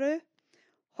Wakamoto Haru.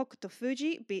 Hokuto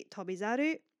Fuji beat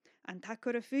Tobizaru. And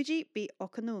Takura Fuji beat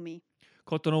Okonomi.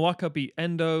 Kotonowaka beat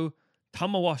Endo,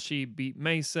 Tamawashi beat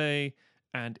Meisei,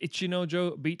 and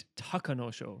Ichinojo beat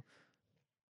Takanosho.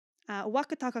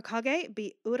 Wakataka Kage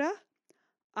beat Ura.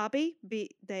 Abi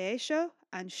beat Daisho.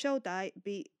 And Shodai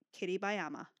beat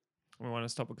Kiribayama. We want to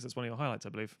stop because it's one of your highlights, I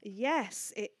believe.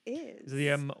 Yes, it is. Is the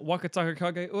Wakataka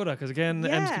Kage Ura? Because again, M's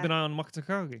Yeah. keep an eye on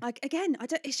Wakataka Kage. Like again,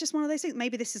 it's just one of those things.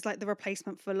 Maybe this is like the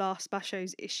replacement for last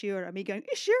Basho's Ishura. Me going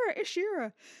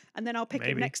Ishura, and then I'll pick it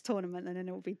Maybe. next tournament, and then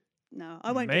it will be no.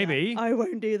 I won't. Maybe. do that. I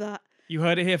won't do that. You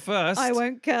heard it here first. I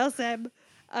won't curse him.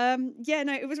 Yeah,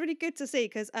 no, it was really good to see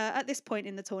because at this point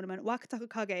in the tournament, Wakataka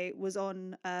Kage was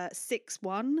on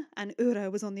 6-1 and Ura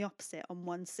was on the opposite on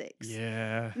 1-6.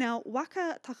 Yeah. Now,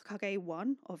 Wakataka Kage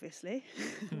won, obviously.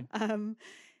 Hmm.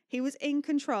 He was in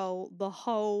control the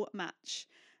whole match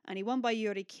and he won by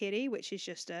Yuri Kiri, which is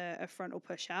just a frontal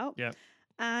push out. Yeah.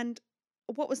 And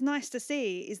what was nice to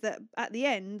see is that at the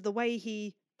end, the way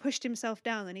he pushed himself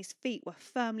down and his feet were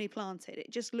firmly planted,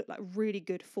 it just looked like really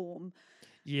good form.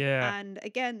 Yeah. And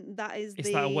again, that is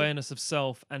It's that awareness of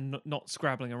self and not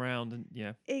scrabbling around, and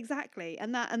yeah. Exactly.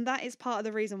 And that is part of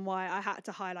the reason why I had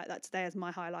to highlight that today as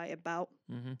my highlighted bout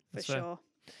for That's fair. sure.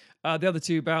 The other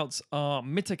two bouts are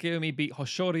Mitakeumi beat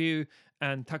Hoshoryu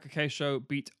and Takakeisho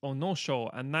beat Onosho,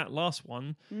 and that last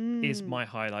one is my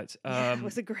highlight. Yeah, it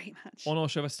was a great match.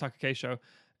 Onosho versus Takakeisho.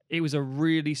 It was a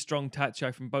really strong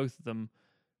tachi from both of them,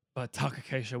 but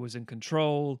Takakeisho was in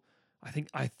control. I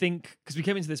think because we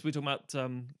came into this, we were talking about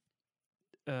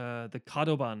the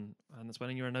Kadoban, and that's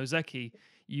when you're an Ozeki,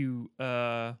 you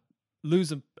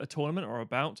lose a tournament or a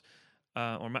bout,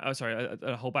 a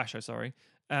whole basho, sorry,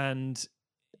 and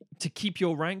to keep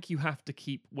your rank, you have to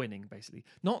keep winning, basically.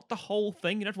 Not the whole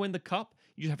thing. You don't have to win the cup.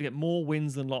 You just have to get more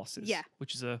wins than losses. Yeah.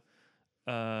 Which is a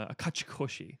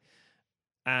kachikoshi.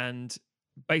 And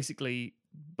basically,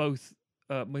 both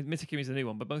Mitakumi is the new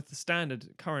one, but both the standard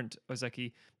current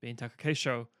Ozeki, being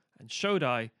Takakeisho and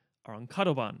Shodai, are on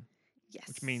Kadoban, Yes.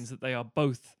 which means that they are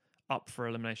both up for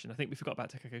elimination. I think we forgot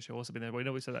about Takakeisho also being there. We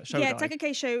know we said that Shodai. Yeah,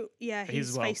 Takakeisho, he's he's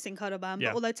as well. facing Kadoban, Yeah.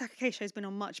 but although Takakeisho's been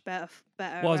on much better Well,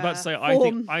 I was about to say,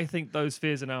 form. I think those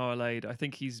fears are now allayed. I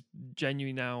think he's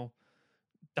genuinely now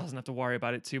doesn't have to worry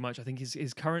about it too much. I think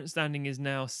his current standing is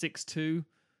now 6-2,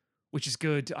 which is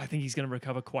good. I think he's going to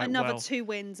recover quite Another well. 2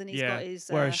 wins and he's got his...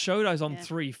 Whereas Shodai's on yeah.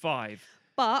 3-5.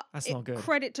 But That's not good.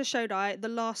 Credit to Shodai, the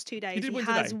last 2 days did he win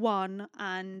has today. won,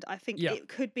 and I think Yeah. it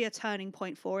could be a turning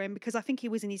point for him because I think he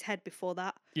was in his head before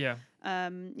that. Yeah.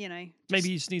 Maybe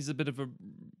he just needs a bit of a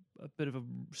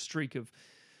streak of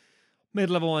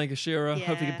mid-level Onigashira.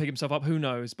 Hopefully he Yeah. can pick himself up. Who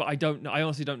knows? But I don't know. I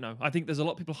honestly don't know. I think there's a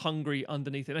lot of people hungry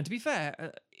underneath him. And to be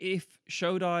fair, if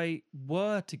Shodai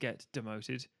were to get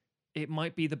demoted, it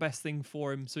might be the best thing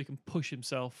for him so he can push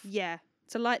himself. Yeah,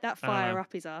 to light that I don't fire know.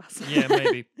 up his ass. Yeah,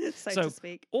 maybe. so So, to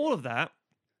speak. All of that,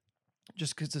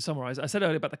 just because to summarize, I said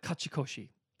earlier about the Kachikoshi.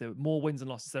 There were more wins and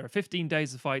losses. There are 15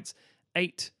 days of fights.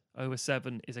 8 over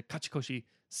 7 is a Kachikoshi.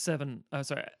 7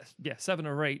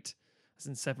 or 8, as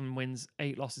in 7 wins,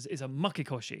 8 losses, is a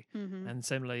Makikoshi. Mhm. And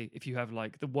similarly, if you have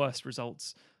like the worst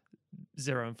results,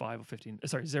 0 and 5 or 15.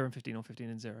 Sorry, 0 and 15 or 15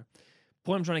 and 0.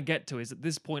 Point I'm trying to get to is at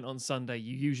this point on Sunday,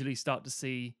 you usually start to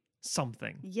see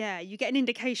something. Yeah, you get an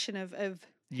indication of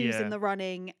who's Yeah. in the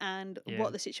running and Yeah.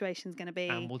 what the situation's going to be.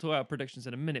 And we'll talk about predictions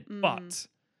in a minute. Mm. But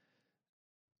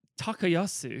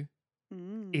Takayasu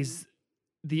Mm. is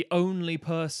the only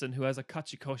person who has a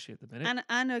kachikoshi at the minute.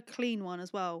 And a clean one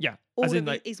as well. Yeah, all as of in,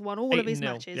 like, he's won all of his 8-0.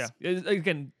 matches. Yeah,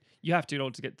 again, you have to in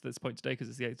order to get to this point today because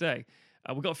it's the 8th day.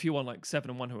 We've got a few on like 7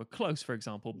 and 1 who are close, for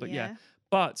example. But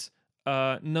but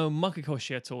no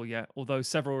Makikoshi at all yet. Although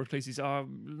several Recluses are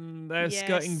they're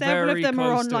skirting several very of them close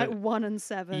are on to like it. 1 and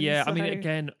 7. Yeah, I mean, so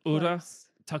again, Ura, close.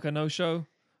 Takanosho,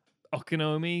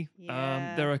 Okinomi.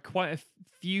 Yeah. There are quite a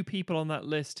few people on that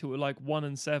list who are like 1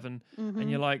 and 7, and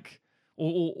you're like,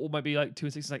 or maybe like 2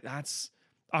 and 6. Like that's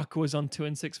Aqua's on 2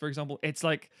 and 6, for example. It's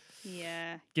like,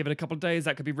 Yeah. give it a couple of days,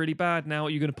 that could be really bad. Now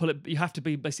you're going to pull it. You have to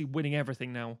be basically winning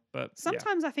everything now. But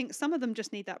Sometimes I think some of them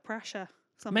just need that pressure.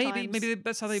 Sometimes, maybe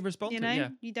that's how they respond you to know, it. Yeah,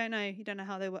 you don't know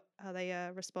how they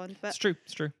respond. But it's true.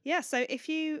 It's true. yeah, so if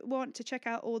you want to check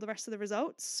out all the rest of the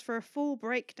results for a full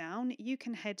breakdown, you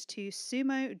can head to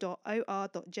sumo.or.jp/en.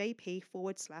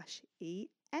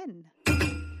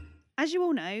 As you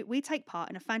all know, we take part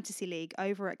in a fantasy league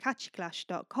over at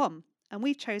kachiclash.com, and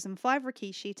we've chosen 5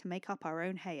 Rikishi to make up our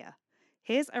own heya.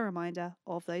 Here's a reminder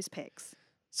of those picks.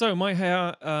 So my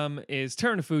hair is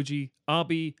Terunofuji,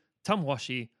 Abi,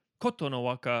 Tamwashi, Koto no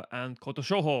Waka, and Koto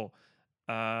Shoho.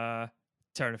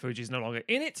 Terunofuji is no longer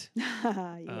in it.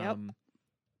 Yep.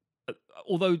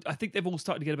 Although I think they've all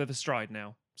started to get a bit of a stride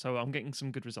now. So I'm getting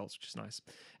some good results, which is nice.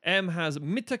 M has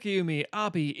Mitakeyumi,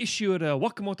 Abi, Ishiura,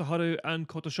 Wakamoto Haru, and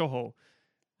Koto Shoho.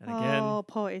 And again, Oh,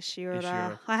 poor Ishiura.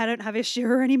 Ishiura. I don't have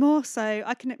Ishiura anymore, so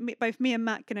I can admit both me and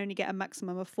Matt can only get a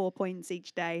maximum of 4 points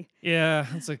each day. yeah,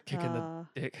 that's a kick in the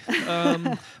dick.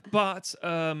 But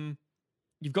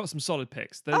you've got some solid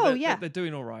picks. They're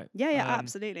doing all right. Yeah,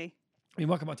 absolutely. I mean,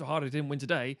 Wakamoto Haru didn't win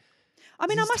today. I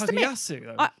mean, I must admit, Takayasu,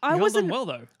 though. I He held wasn't on well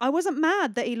though. I wasn't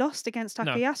mad that he lost against No.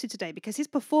 Takayasu today because his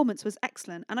performance was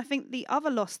excellent, and I think the other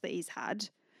loss that he's had,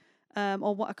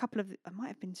 or what, a couple of, it might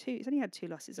have been 2. He's only had 2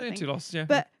 losses, I Only think. 2 losses, yeah.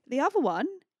 But the other one,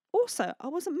 also, I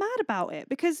wasn't mad about it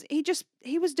because he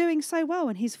was doing so well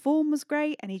and his form was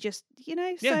great, and he just,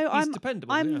 yeah, so he's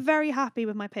dependable. I'm yeah. very happy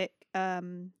with my pick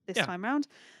this time round.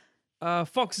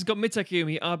 Fox has got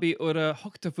Mitakeyumi, Abi, Ura,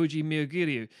 Hokutofuji,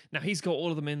 Miyagiryu. Now he's got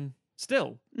all of them in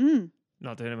still.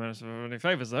 Not doing him any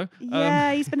favors though.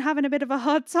 Yeah, he's been having a bit of a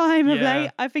hard time of Yeah.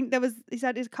 late. I think he's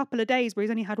had a couple of days where he's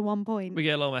only had 1 point. We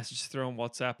get a lot of messages through on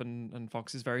WhatsApp, and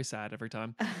Fox is very sad every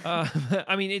time.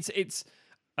 I mean, it's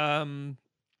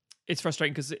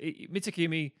frustrating because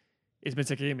Mitakeyumi is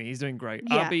Mitakeyumi. He's doing great.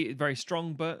 Yeah. Abi is very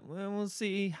strong, but we'll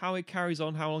see how it carries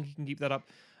on, how long he can keep that up.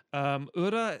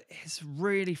 Ura is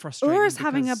really frustrating. Ura's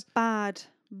having a because-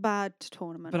 bad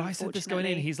tournament. But I said this going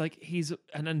in. unfortunately.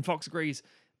 And Fox agrees.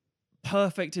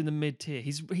 Perfect in the mid tier.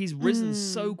 He's risen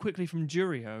so quickly from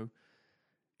Jurio.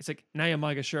 It's like now you're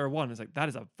Maegashira 1. It's like that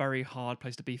is a very hard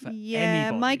place to be for anybody.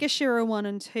 Maegashira 1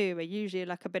 and 2 are usually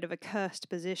like a bit of a cursed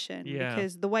position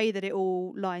because the way that it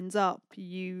all lines up,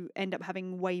 you end up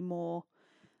having way more.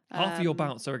 Half of your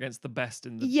bouts are against the best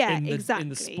in the exactly. in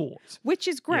the sport, which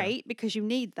is great because you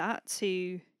need that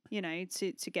to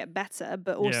to get better,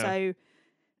 but also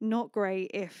not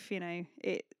great if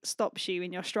it stops you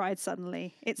in your stride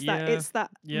suddenly. It's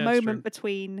that moment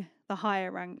between the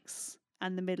higher ranks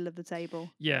and the middle of the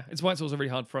table. Yeah, it's why it's also really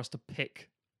hard for us to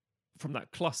pick from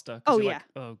that cluster. Oh you're yeah. like,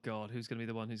 oh god, who's going to be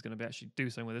the one who's going to actually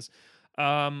do something with us?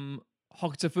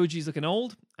 Hokutofuji's looking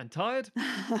old and tired,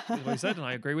 is what he said, and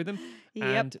I agree with him. Yep.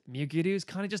 And Miyagiryu's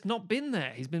kind of just not been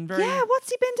there. He's been very what's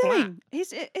he been flat. doing?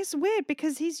 It's weird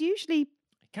because he's usually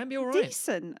can be all right.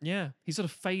 decent. Yeah, he sort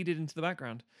of faded into the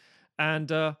background. And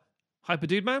Hyper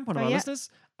Dude Man, one of our listeners,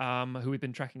 who we've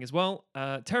been tracking as well.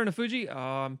 Terunofuji,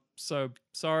 I'm so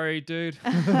sorry, dude.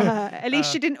 At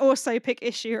least you didn't also pick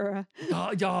Ishiura.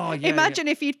 Imagine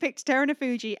if you'd picked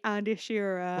Terunofuji and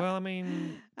Ishiura. Well, I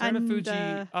mean, and,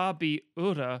 Terunofuji, Abi,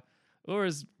 Ura.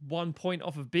 Ura's 1 point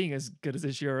off of being as good as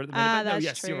Ishiura at the minute. But no, that's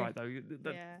yes, you're true. right, though.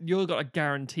 You've got a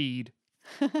guaranteed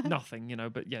nothing,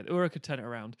 but yeah, Ura could turn it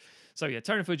around. So yeah,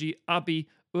 Terunofuji, Abi,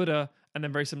 Ura, and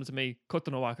then very similar to me,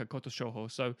 Koto no Waka, Koto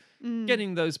Shoho. So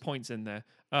getting those points in there.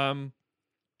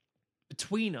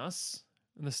 Between us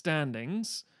and the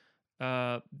standings,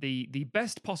 the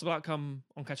best possible outcome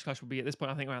on Catch Clash would be at this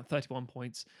point, I think, around 31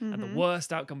 points. And the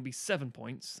worst outcome would be 7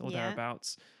 points or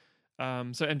thereabouts. So,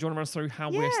 and do you want to run us through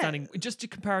how we're standing just to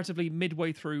comparatively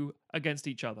midway through against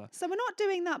each other? So we're not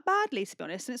doing that badly, to be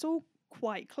honest, and it's all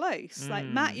quite close. Like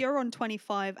Matt, Mm. you're on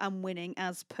 25 and winning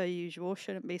as per usual.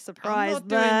 Shouldn't be I'm surprised not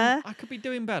doing. there. I could be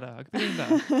doing better. I could be doing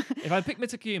better. If I picked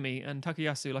Mitakeumi and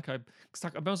Takayasu, like I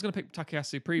was going to pick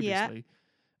Takayasu previously, and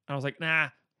I was like, nah.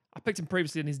 I picked him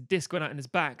previously, and his disc went out in his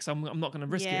back, so I'm not going to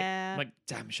risk it. Yeah. I'm like,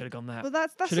 damn, should have gone that. Well,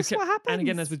 that's Shoulda just what happens. And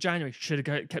again, as with January, should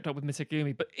have kept up with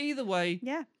Mitakeumi. But either way,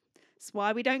 Yeah. That's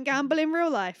why we don't gamble in real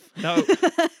life. No.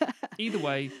 either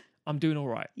way, I'm doing all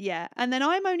right. Yeah. And then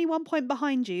I'm only 1 point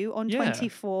behind you on Yeah.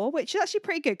 24, which is actually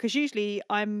pretty good because usually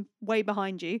I'm way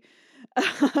behind you.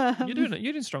 You're doing it.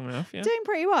 You're doing strong enough. Yeah. Doing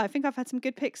pretty well. I think I've had some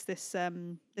good picks this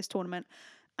tournament.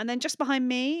 And then just behind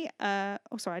me,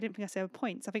 sorry, I didn't think I said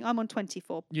points. I think I'm on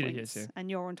 24 You did, points yes, yeah. and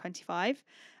you're on 25.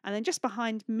 And then just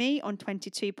behind me on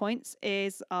 22 points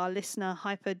is our listener,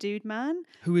 Hyper Dude Man.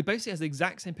 Who basically has the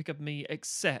exact same pick of me,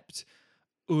 except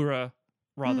Ura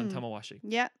rather than Tamawashi.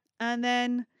 Yeah. And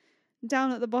then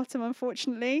down at the bottom,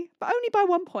 unfortunately, but only by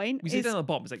 1 point. We see is down at the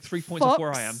bottom. It's like 3 points off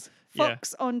where I am.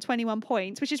 Fox on 21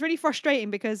 points, which is really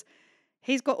frustrating because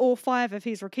he's got all 5 of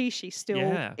his Rikishi still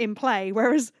Yeah. in play,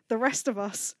 whereas the rest of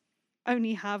us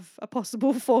only have a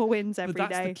possible 4 wins every But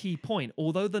that's day. the key point.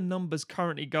 Although the numbers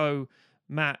currently go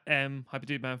Matt, M,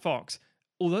 Hyperdude Man, Fox,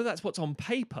 although that's what's on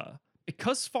paper,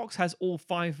 because Fox has all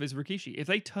 5 of his Rikishi, if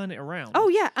they turn it around, Oh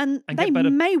yeah, and and they get better-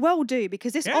 may well do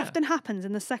because this Yeah. often happens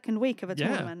in the second week of a Yeah.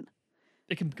 tournament.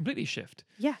 it can completely shift.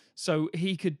 Yeah. So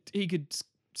he could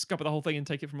scupper the whole thing and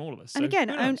take it from all of us. And So again,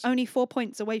 who knows? only 4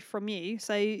 points away from you,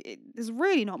 so there's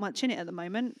really not much in it at the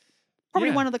moment. Probably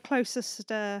Yeah. one of the closest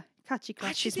kachi I actually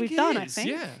clashes think we've it done, I is, think.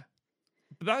 Yeah.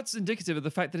 But that's indicative of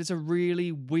the fact that it's a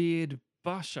really weird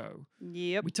basho.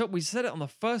 Yep. We said it on the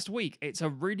first week. It's a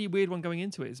really weird one going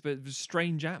into it. It's a bit of a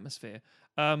strange atmosphere.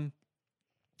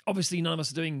 Obviously, none of us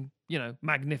are doing,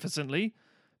 magnificently.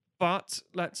 But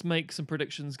let's make some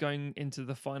predictions going into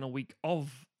the final week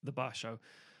of the basho.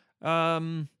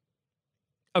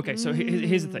 Okay, so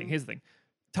here's the thing.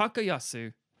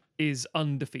 Takayasu is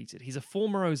undefeated. He's a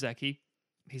former Ozeki.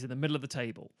 He's in the middle of the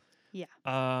table. Yeah.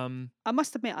 Um, I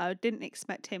must admit, I didn't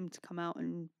expect him to come out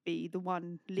and be the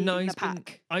one leading no, the he's been.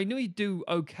 pack. I knew he'd do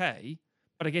okay,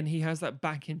 but again, he has that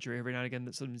back injury every now and again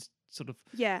that sort of,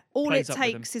 Yeah, all it plays up with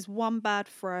him. takes is one bad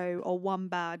throw or one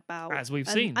bad bout. As we've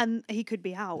and, seen. And he could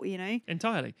be out,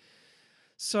 entirely.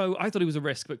 So I thought he was a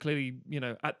risk, but clearly,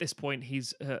 at this point,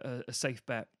 he's a safe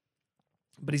bet.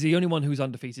 But he's the only one who's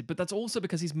undefeated. But that's also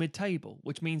because he's mid-table,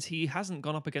 which means he hasn't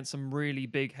gone up against some really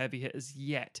big heavy hitters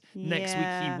yet. Next week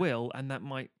Yeah. he will, and that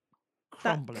might That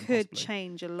crumble him could possibly.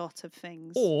 change a lot of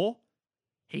things. Or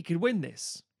he could win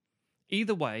this.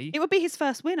 Either way, It would be his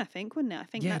first win, I think, wouldn't it? I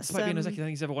think yeah, that's despite being Ozeki, I don't think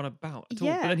he's ever won a bout at all.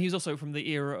 yeah. But then he's also from the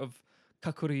era of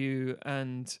Kakuryu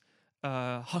and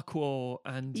Hakuo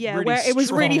and yeah, really where it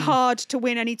was really strong- hard to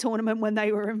win any tournament when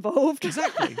they were involved.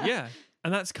 Exactly, yeah.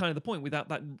 And that's kind of the point. Without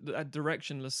that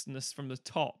directionlessness from the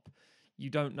top, you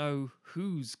don't know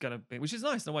who's going to be, which is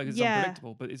nice in a way because Yeah. it's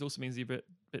unpredictable, but it also means you're a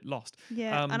bit lost.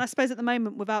 Yeah, and I suppose at the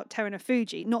moment without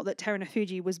Terunofuji, not that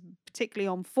Terunofuji was particularly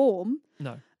on form,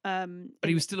 No, but but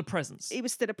he was still a presence. he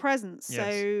was still a presence. Yes.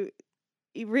 So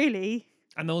he really,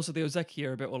 And also the Ozeki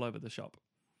are a bit all over the shop.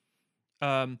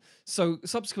 So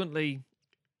subsequently,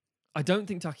 I don't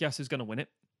think Takayasu's going to win it,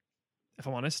 if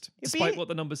I'm honest, It'd despite be- what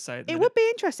the numbers say. At the it minute. would be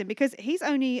interesting because he's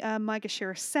only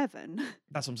Maegashira 7,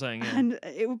 That's what I'm saying, yeah. and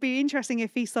it would be interesting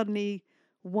if he suddenly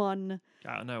won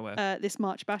Out of nowhere. this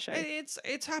March Basho.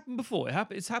 It's happened before.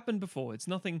 It's happened before. It's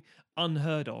nothing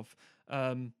unheard of.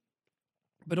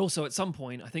 But also at some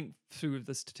point, I think through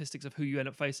the statistics of who you end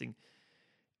up facing,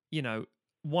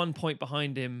 1 point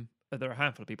behind him, there are a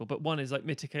handful of people, but one is like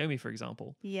Mitakeumi, for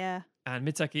example. Yeah, And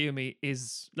Mitakeumi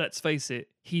is, let's face it,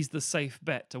 he's the safe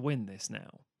bet to win this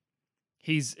now.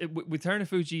 He's with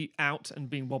Terunofuji out and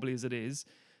being wobbly as it is.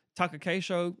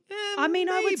 Takakeisho, I mean,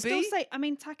 I would still maybe.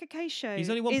 say, Taka Keisho He's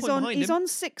only 1 is point on, behind he's him. on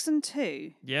 6 and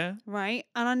 2, Yeah. right?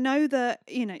 And I know that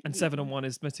And 7 and 1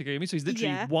 is Mitakeumi. So he's literally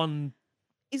Yeah. one.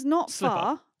 is not slip up.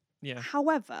 far. Yeah.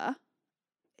 However,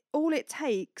 all it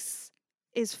takes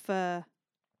is for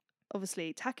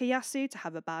obviously Takayasu to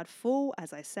have a bad fall,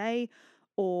 as I say,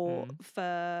 or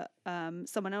for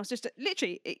someone else. Just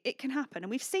literally, it can happen, and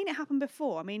we've seen it happen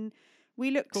before. I mean,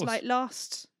 we looked course. like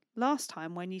last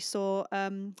time when you saw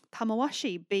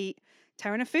Tamawashi beat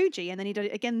Terunofuji, and then he did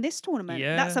it again this tournament.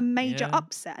 That's Yeah, a major yeah.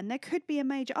 upset, and there could be a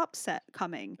major upset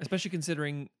coming. Especially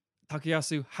considering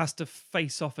Takayasu has to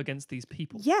face off against these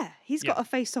people. Yeah, he's got Yeah. to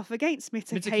face off against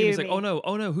Mitakeimi's like, Mitakeumi.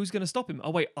 oh no, who's going to stop him?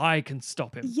 Oh wait, I can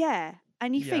stop him. Yeah,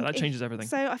 and you Yeah, think that changes everything.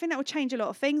 So I think that would change a lot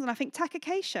of things, and I think Taka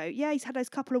Keisho, yeah, he's had those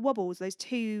couple of wobbles, those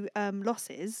 2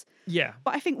 losses, Yeah.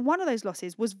 but I think one of those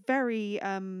losses was very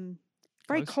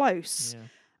Close. close. Yeah.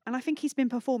 And I think he's been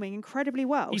performing incredibly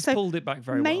well. He's So pulled it back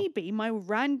very well. maybe my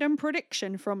random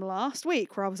prediction from last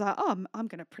week, where I was like, oh, I'm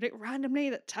going to predict randomly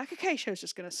that Taka Keisho is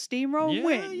just going to steamroll and Yeah,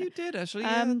 win. you did actually.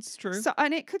 Yeah, that's true. So,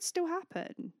 and it could still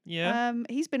happen. Yeah.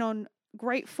 He's been on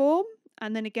great form.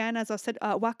 And then again, as I said,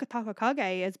 Wakataka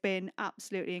Kage has been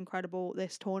absolutely incredible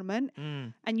this tournament.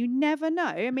 Mm. And you never know.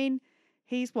 I mean,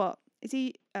 he's what? Is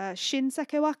he Shin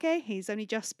Sekewake? He's only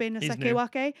just been a He's new.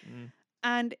 Sekewake. Mm.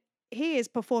 And he is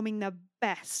performing the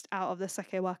best out of the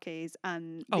Sekewakes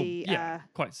and Oh, the yeah,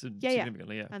 quite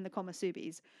significantly, yeah. and the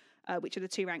Komasubis, which are the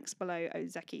 2 ranks below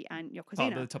Ozeki and Part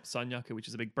Yokozuna. of the top of Sanyaku, which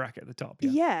is a big bracket at the top.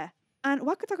 Yeah. And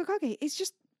Wakataka Kage is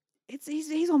just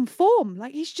he's on form.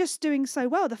 Like, he's just doing so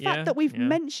well. The fact that we've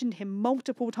mentioned him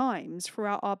multiple times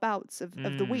throughout our bouts of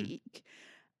the week,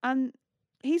 and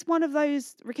he's one of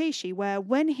those Rikishi where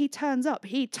when he turns up,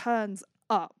 he turns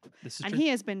up. This is and true. he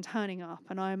has been turning up,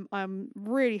 and I'm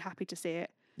really happy to see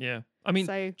it. Yeah. I mean,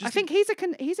 So I think he's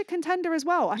a contender as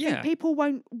well. I think people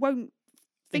won't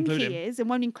think Include he him. is and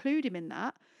won't include him in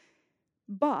that.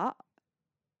 But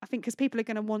I think because people are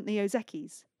going to want the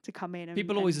Ozekis to come in.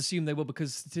 people always assume they will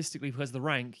because statistically, because of the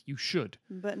rank, you should.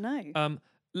 But no.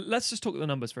 Let's just talk the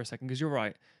numbers for a second, because you're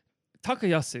right.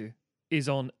 Takayasu is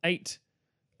on 8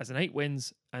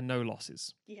 wins and no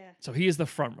losses. Yeah. So he is the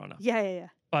front runner. Yeah.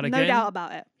 But No again, doubt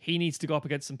about it. he needs to go up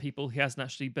against some people he hasn't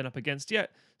actually been up against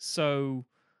yet. So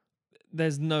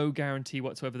there's no guarantee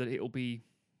whatsoever that it'll be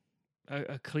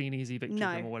a clean, easy victory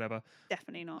for him or whatever.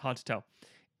 Definitely not. Hard to tell.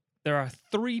 There are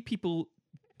 3 people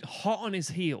hot on his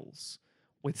heels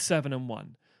with 7 and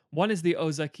 1. One is the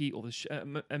Ozeki, or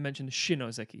I mentioned Shin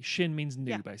Ozeki. Shin means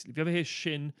new, basically. If you ever hear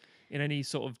Shin in any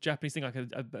sort of Japanese thing, like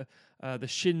the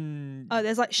Shin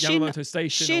there's like Yamamoto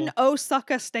Station. Shin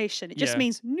Osaka Station. It just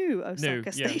means new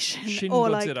Osaka Station. Shin or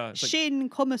Godzilla. like Shin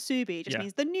Komusubi. It just Yeah.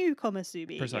 means the new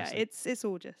Komusubi. Precisely. Yeah, it's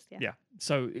all just, Yeah.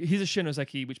 So he's a Shin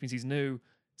Ozeki, which means he's new,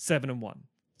 7 and 1.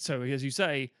 So as you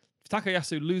say, if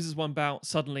Takayasu loses one bout,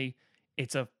 suddenly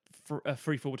it's a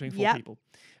free fall between 4 people.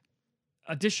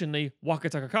 Additionally,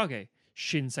 Wakataka Kage,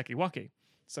 Shin Sekiwake.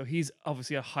 So he's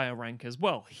obviously a higher rank as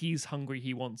well. He's hungry,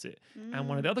 he wants it. And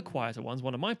one of the other quieter ones,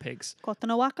 one of my picks,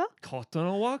 Kotonowaka.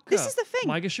 Kotonowaka. This is the thing.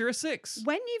 Maegashira 6.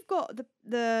 When you've got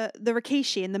the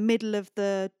Rikishi in the middle of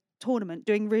the tournament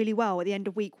doing really well at the end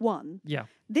of week 1, Yeah.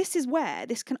 this is where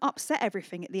this can upset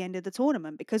everything at the end of the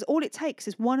tournament, because all it takes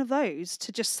is one of those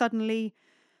to just suddenly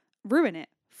ruin it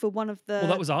for one of the... Well,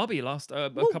 that was Arby last, a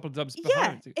couple of dubs yeah,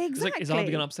 behind. It's exactly. like, is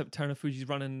Arby going to upset Terunofuji's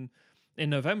run in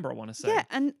November, I want to say? Yeah,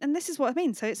 and this is what I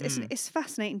mean. So it's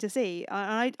fascinating to see.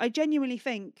 I genuinely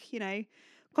think,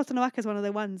 Kotonowaka is one of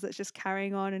the ones that's just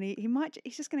carrying on, and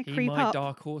he's just going to creep up. He might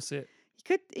dark horse it.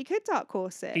 He could dark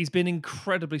horse it. He's been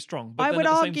incredibly strong. But I then would at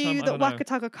the same argue time, I that don't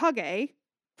know. Wakataka Kage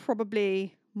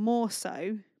probably more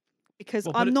so, because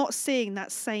I'm not seeing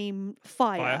that same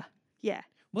fire. Yeah.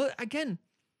 Well, again,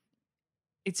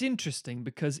 it's interesting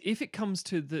because if it comes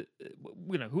to the,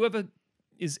 whoever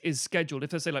is scheduled, if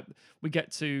they say like we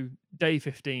get to day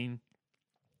 15,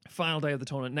 final day of the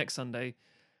tournament next Sunday,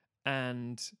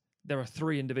 and there are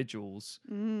 3 individuals,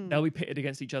 they'll be pitted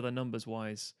against each other numbers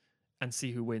wise and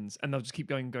see who wins, and they'll just keep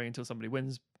going until somebody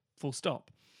wins, full stop.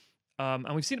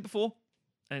 And we've seen it before,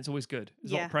 and it's always good.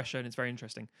 There's a lot of pressure, and it's very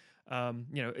interesting.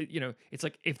 It's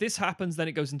like if this happens, then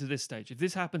it goes into this stage. If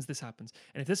this happens,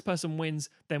 and if this person wins,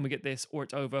 then we get this, or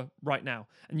it's over right now.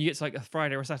 And you get to like a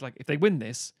Friday or a Saturday, like if they win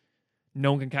this,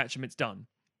 no one can catch them. It's done.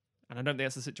 And I don't think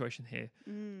that's the situation here.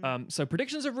 So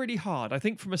predictions are really hard. I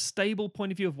think from a stable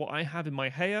point of view of what I have in my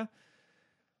hair,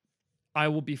 I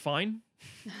will be fine.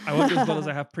 I won't do as well as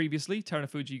I have previously.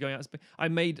 Terunofuji going out.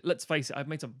 Let's face it, I've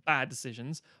made some bad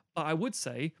decisions. But I would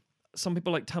say some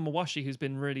people like Tamawashi, who's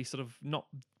been really sort of not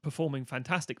performing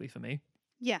fantastically for me.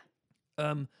 Yeah.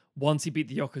 Once he beat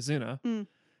the Yokozuna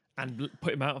and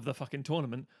put him out of the fucking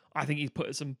tournament, I think he's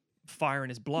put some fire in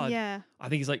his blood. Yeah. I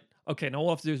think he's like, okay, now all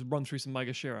I have to do is run through some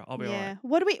Maegashira. I'll be all right.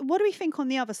 What do we think on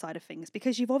the other side of things?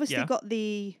 Because you've obviously got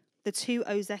the 2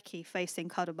 Ozeki facing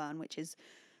Kadoban, which is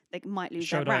they might lose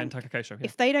their Shodai rank. and Takakeisho. Yeah.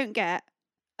 If they don't get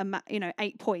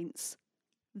 8 points,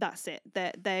 that's it.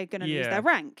 They're going to lose their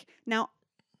rank. Now,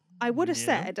 I would have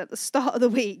said at the start of the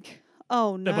week,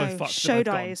 oh no, both fucked. They're both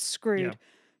gone. Shodai is screwed.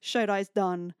 Yeah. Shodai's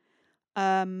done.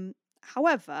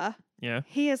 However,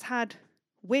 he has had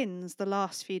wins the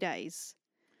last few days.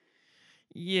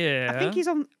 Yeah. I think he's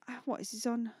on, he's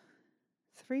on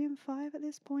 3 and 5 at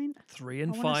this point? 3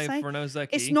 and 5 for an Ozeki.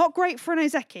 It's not great for an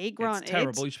Ozeki, granted. It's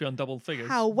terrible. You should be on double figures.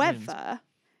 However,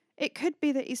 it could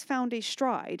be that he's found his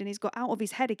stride and he's got out of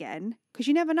his head again, because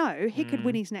you never know. He could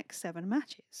win his next 7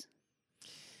 matches.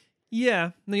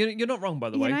 Yeah, no, you're not wrong, by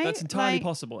the You way. know, That's entirely like-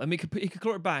 possible. And he could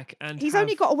claw it back and He's have,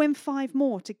 only got to win 5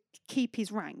 more to keep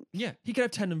his rank. yeah, he could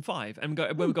have 10-5 and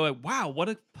we go, wow, what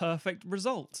a perfect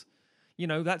result. You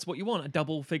know, that's what you want, a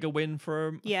double figure win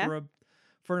for Yeah.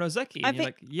 for an Ozeki. I And you're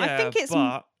think- like, yeah, I think it's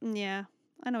but Yeah,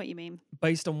 I know what you mean.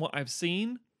 based on what I've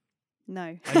seen,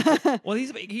 No. well,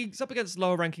 he's up against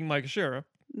lower ranking Maegashira,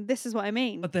 This is what I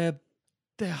mean. but they're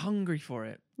hungry for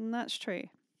it. And that's true.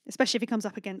 Especially if he comes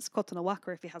up against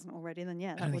Kotonowaka, if he hasn't already, then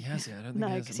yeah. I don't think he has it. I don't think No,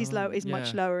 he has because it. he's No, He's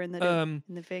much yeah. lower in the Um,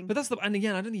 in the thing. But and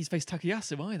again, I don't think he's faced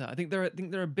Takayasu either. I think there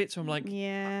are bits where I'm like,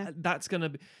 Yeah. that's gonna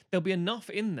be, there'll be enough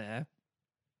in there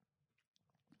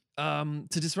to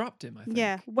disrupt him. I think.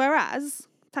 Yeah. Whereas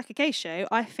Takakeisho,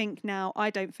 I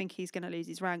don't think he's going to lose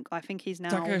his rank. I think he's now.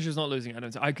 Takayashi's not losing.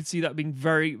 I could see that being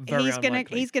very, very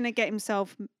unlikely. He's gonna get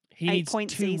himself. He 8 needs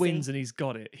points 2 easy. wins and he's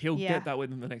got it. He'll Yeah. get that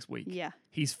within the next week. Yeah.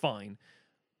 He's fine.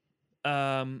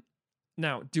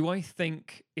 Now, do I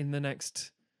think in the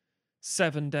next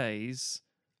 7 days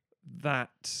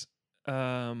that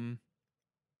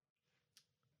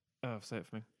say it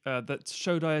for me. That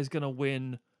Shodai is going to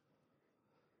win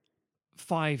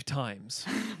 5 times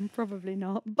Probably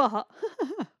not, but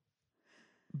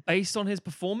based on his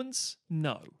performance?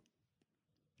 No,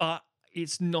 but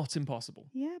it's not impossible.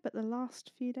 yeah. But the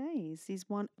last few days he's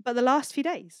won. But the last few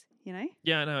days, you know,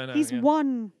 Yeah, I know. he's yeah.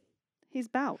 won his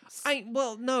bouts. I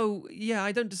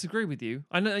don't disagree with you.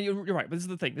 I know you're right, but this is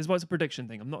the thing. This is why it's a prediction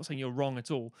thing. I'm not saying you're wrong at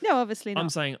all. No, obviously not. I'm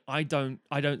saying I don't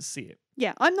see it.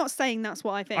 Yeah, I'm not saying that's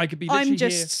what I think. I could be I'm literally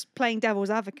just playing devil's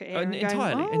advocate here. and going,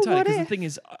 Entirely. "Oh, Because what the if?" thing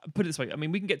is, put it this way. I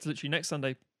mean, we can get to literally next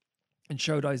Sunday, and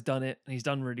Shodai's done it, and he's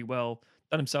done really well,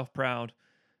 done himself proud.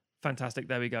 Fantastic.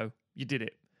 There we go. You did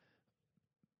it.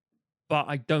 But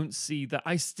I don't see that.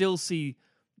 I still see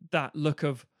that look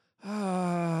of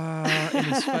in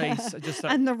his face. Just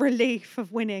that, and the relief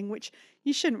of winning, which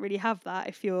you shouldn't really have that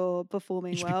if you're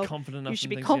performing you should well. be confident enough. You should and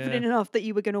be things, confident yeah. enough that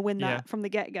you were going to win that Yeah. from the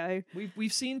get go.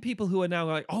 We've seen people who are now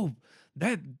like, oh,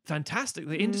 they're fantastic.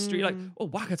 The industry, like, oh,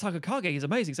 Waka Takakage is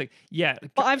amazing. It's like, yeah,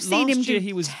 But I've seen him last year do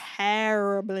he was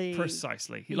terribly.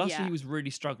 precisely. Last year Yeah. he was really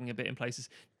struggling a bit in places,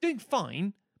 doing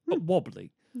fine, but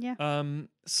wobbly. Yeah,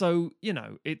 So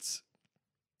it's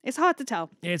it's hard to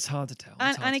tell. hard to tell. It's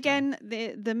And hard and to tell.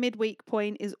 again, the midweek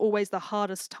point is always the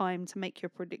hardest time to make your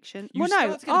prediction. You Well, no,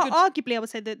 start to get a good- arguably, I would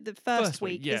say that the first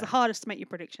week, week yeah. is the hardest to make your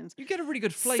predictions. You get a really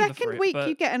good flavour for Second it, week, but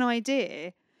you get an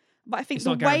idea. But I think It's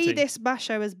the not way guaranteed. this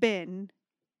basho has been,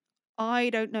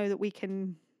 I don't know that we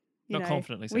can. Not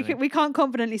confidently we saying. we can't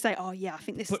confidently say, oh yeah, I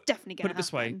think this is Put- definitely going put to it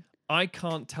this way. I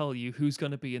can't tell you who's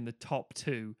going to be in the top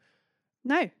 2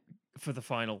 No, for the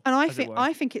final. and as it were.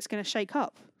 I think it's going to shake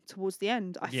up towards the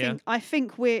end. Yeah. I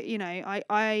think we're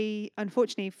I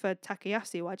unfortunately for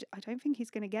Takayasu, I don't think he's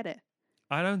going to get it.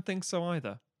 I don't think so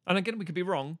either. And again, we could be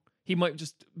wrong. He might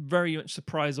just very much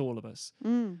surprise all of us.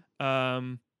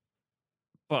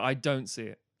 But I don't see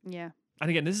it. Yeah. And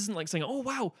again, this isn't like saying, "Oh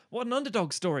wow, what an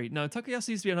underdog story." No, Takayasu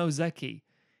used to be an Ozeki.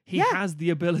 He Yeah. has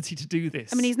the ability to do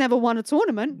this. I mean, he's never won a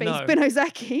tournament, but No. he's been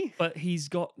Ozeki. but he's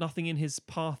got nothing in his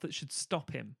path that should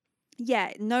stop him.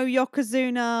 Yeah, no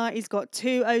Yokozuna. He's got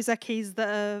 2 Ozekis that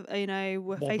are,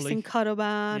 were Wobbly. facing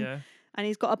Kadoban. Yeah, And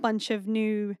he's got a bunch of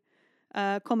new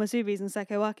Komosubis and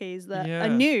Sekowakis that Yeah. are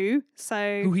new.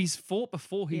 So, who he's fought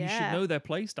before. He should Yeah. know their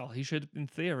playstyle. He should, in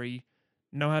theory,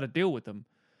 know how to deal with them.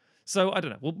 So I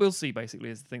don't know. We'll see. Basically,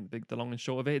 is the thing. The long and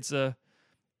short of it. It's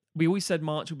we always said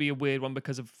March would be a weird one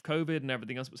because of COVID and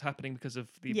everything else that was happening because of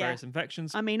the Yeah. various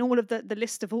infections. I mean, all of the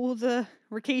list of all the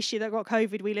Rikishi that got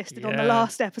COVID we listed on the Yeah.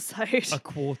 last episode. A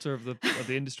quarter of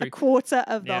the industry. A quarter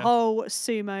of the Yeah. whole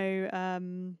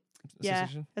sumo yeah,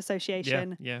 Association.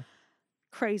 association. Yeah.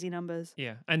 Crazy numbers.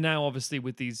 Yeah, and now obviously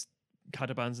with these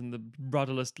Kadabans and the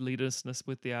rudderless leaderlessness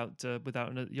without a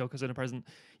Yokozuna present,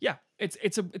 yeah,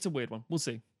 it's a weird one. We'll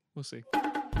see.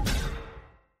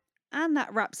 And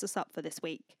that wraps us up for this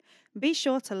week. Be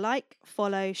sure to like,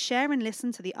 follow, share, and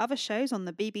listen to the other shows on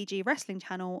the BBG Wrestling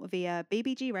channel via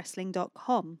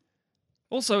bbgwrestling.com.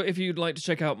 Also, if you'd like to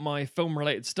check out my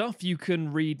film-related stuff, you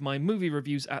can read my movie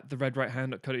reviews at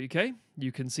theredrighthand.co.uk.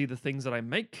 You can see the things that I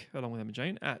make, along with Emma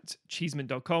Jane, at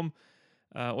cheeseman.com.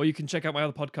 Or you can check out my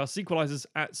other podcast, Sequelizers,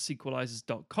 at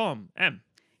sequelizers.com. Em.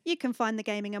 You can find the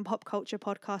gaming and pop culture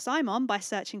podcast I'm on by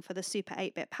searching for the Super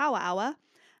 8-Bit Power Hour,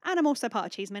 and I'm also part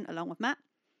of Cheeseman along with Matt.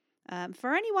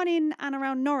 For anyone in and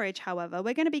around Norwich, however,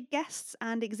 we're going to be guests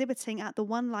and exhibiting at the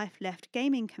One Life Left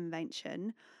gaming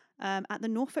convention at the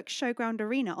Norfolk Showground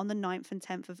Arena on the 9th and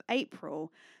 10th of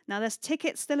April. Now, there's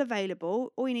tickets still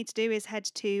available. All you need to do is head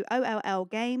to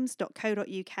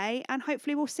ollgames.co.uk and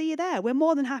hopefully we'll see you there. We're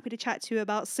more than happy to chat to you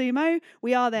about sumo.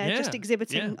 We are there just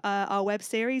exhibiting our web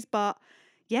series, but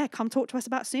yeah, come talk to us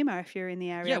about sumo if you're in the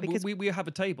area. Yeah, because we have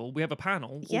a table, we have a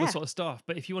panel, all this sort of stuff.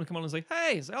 But if you want to come on and say,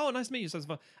 hey, say, oh, nice to meet you, so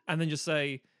fun, and then just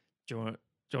say, do you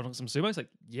want some sumo? It's like,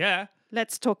 yeah.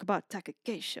 Let's talk about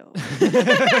Takageisho.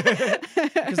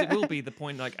 Because it will be the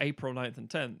point like April 9th and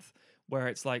 10th, where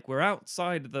it's like we're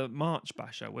outside of the March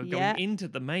basho, we're going into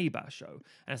the May basho,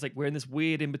 and it's like we're in this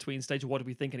weird in-between stage of what do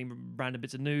we think, any random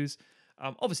bits of news.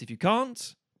 Obviously, if you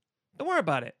can't, don't worry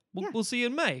about it. We'll see you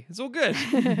in May. It's all good.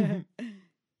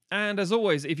 And as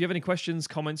always, if you have any questions,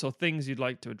 comments, or things you'd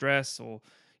like to address or,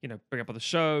 bring up on the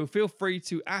show, feel free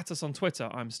to @ us on Twitter.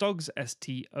 I'm Stogs,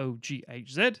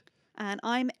 STOGHZ. And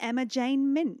I'm Emma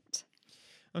Jane Mint.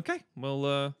 Okay,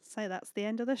 well... so that's the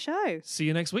end of the show. See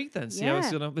you next week then. See how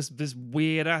this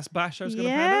weird-ass bash show's going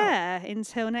to pan out. Yeah,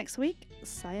 until next week,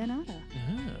 sayonara.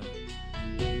 Yeah.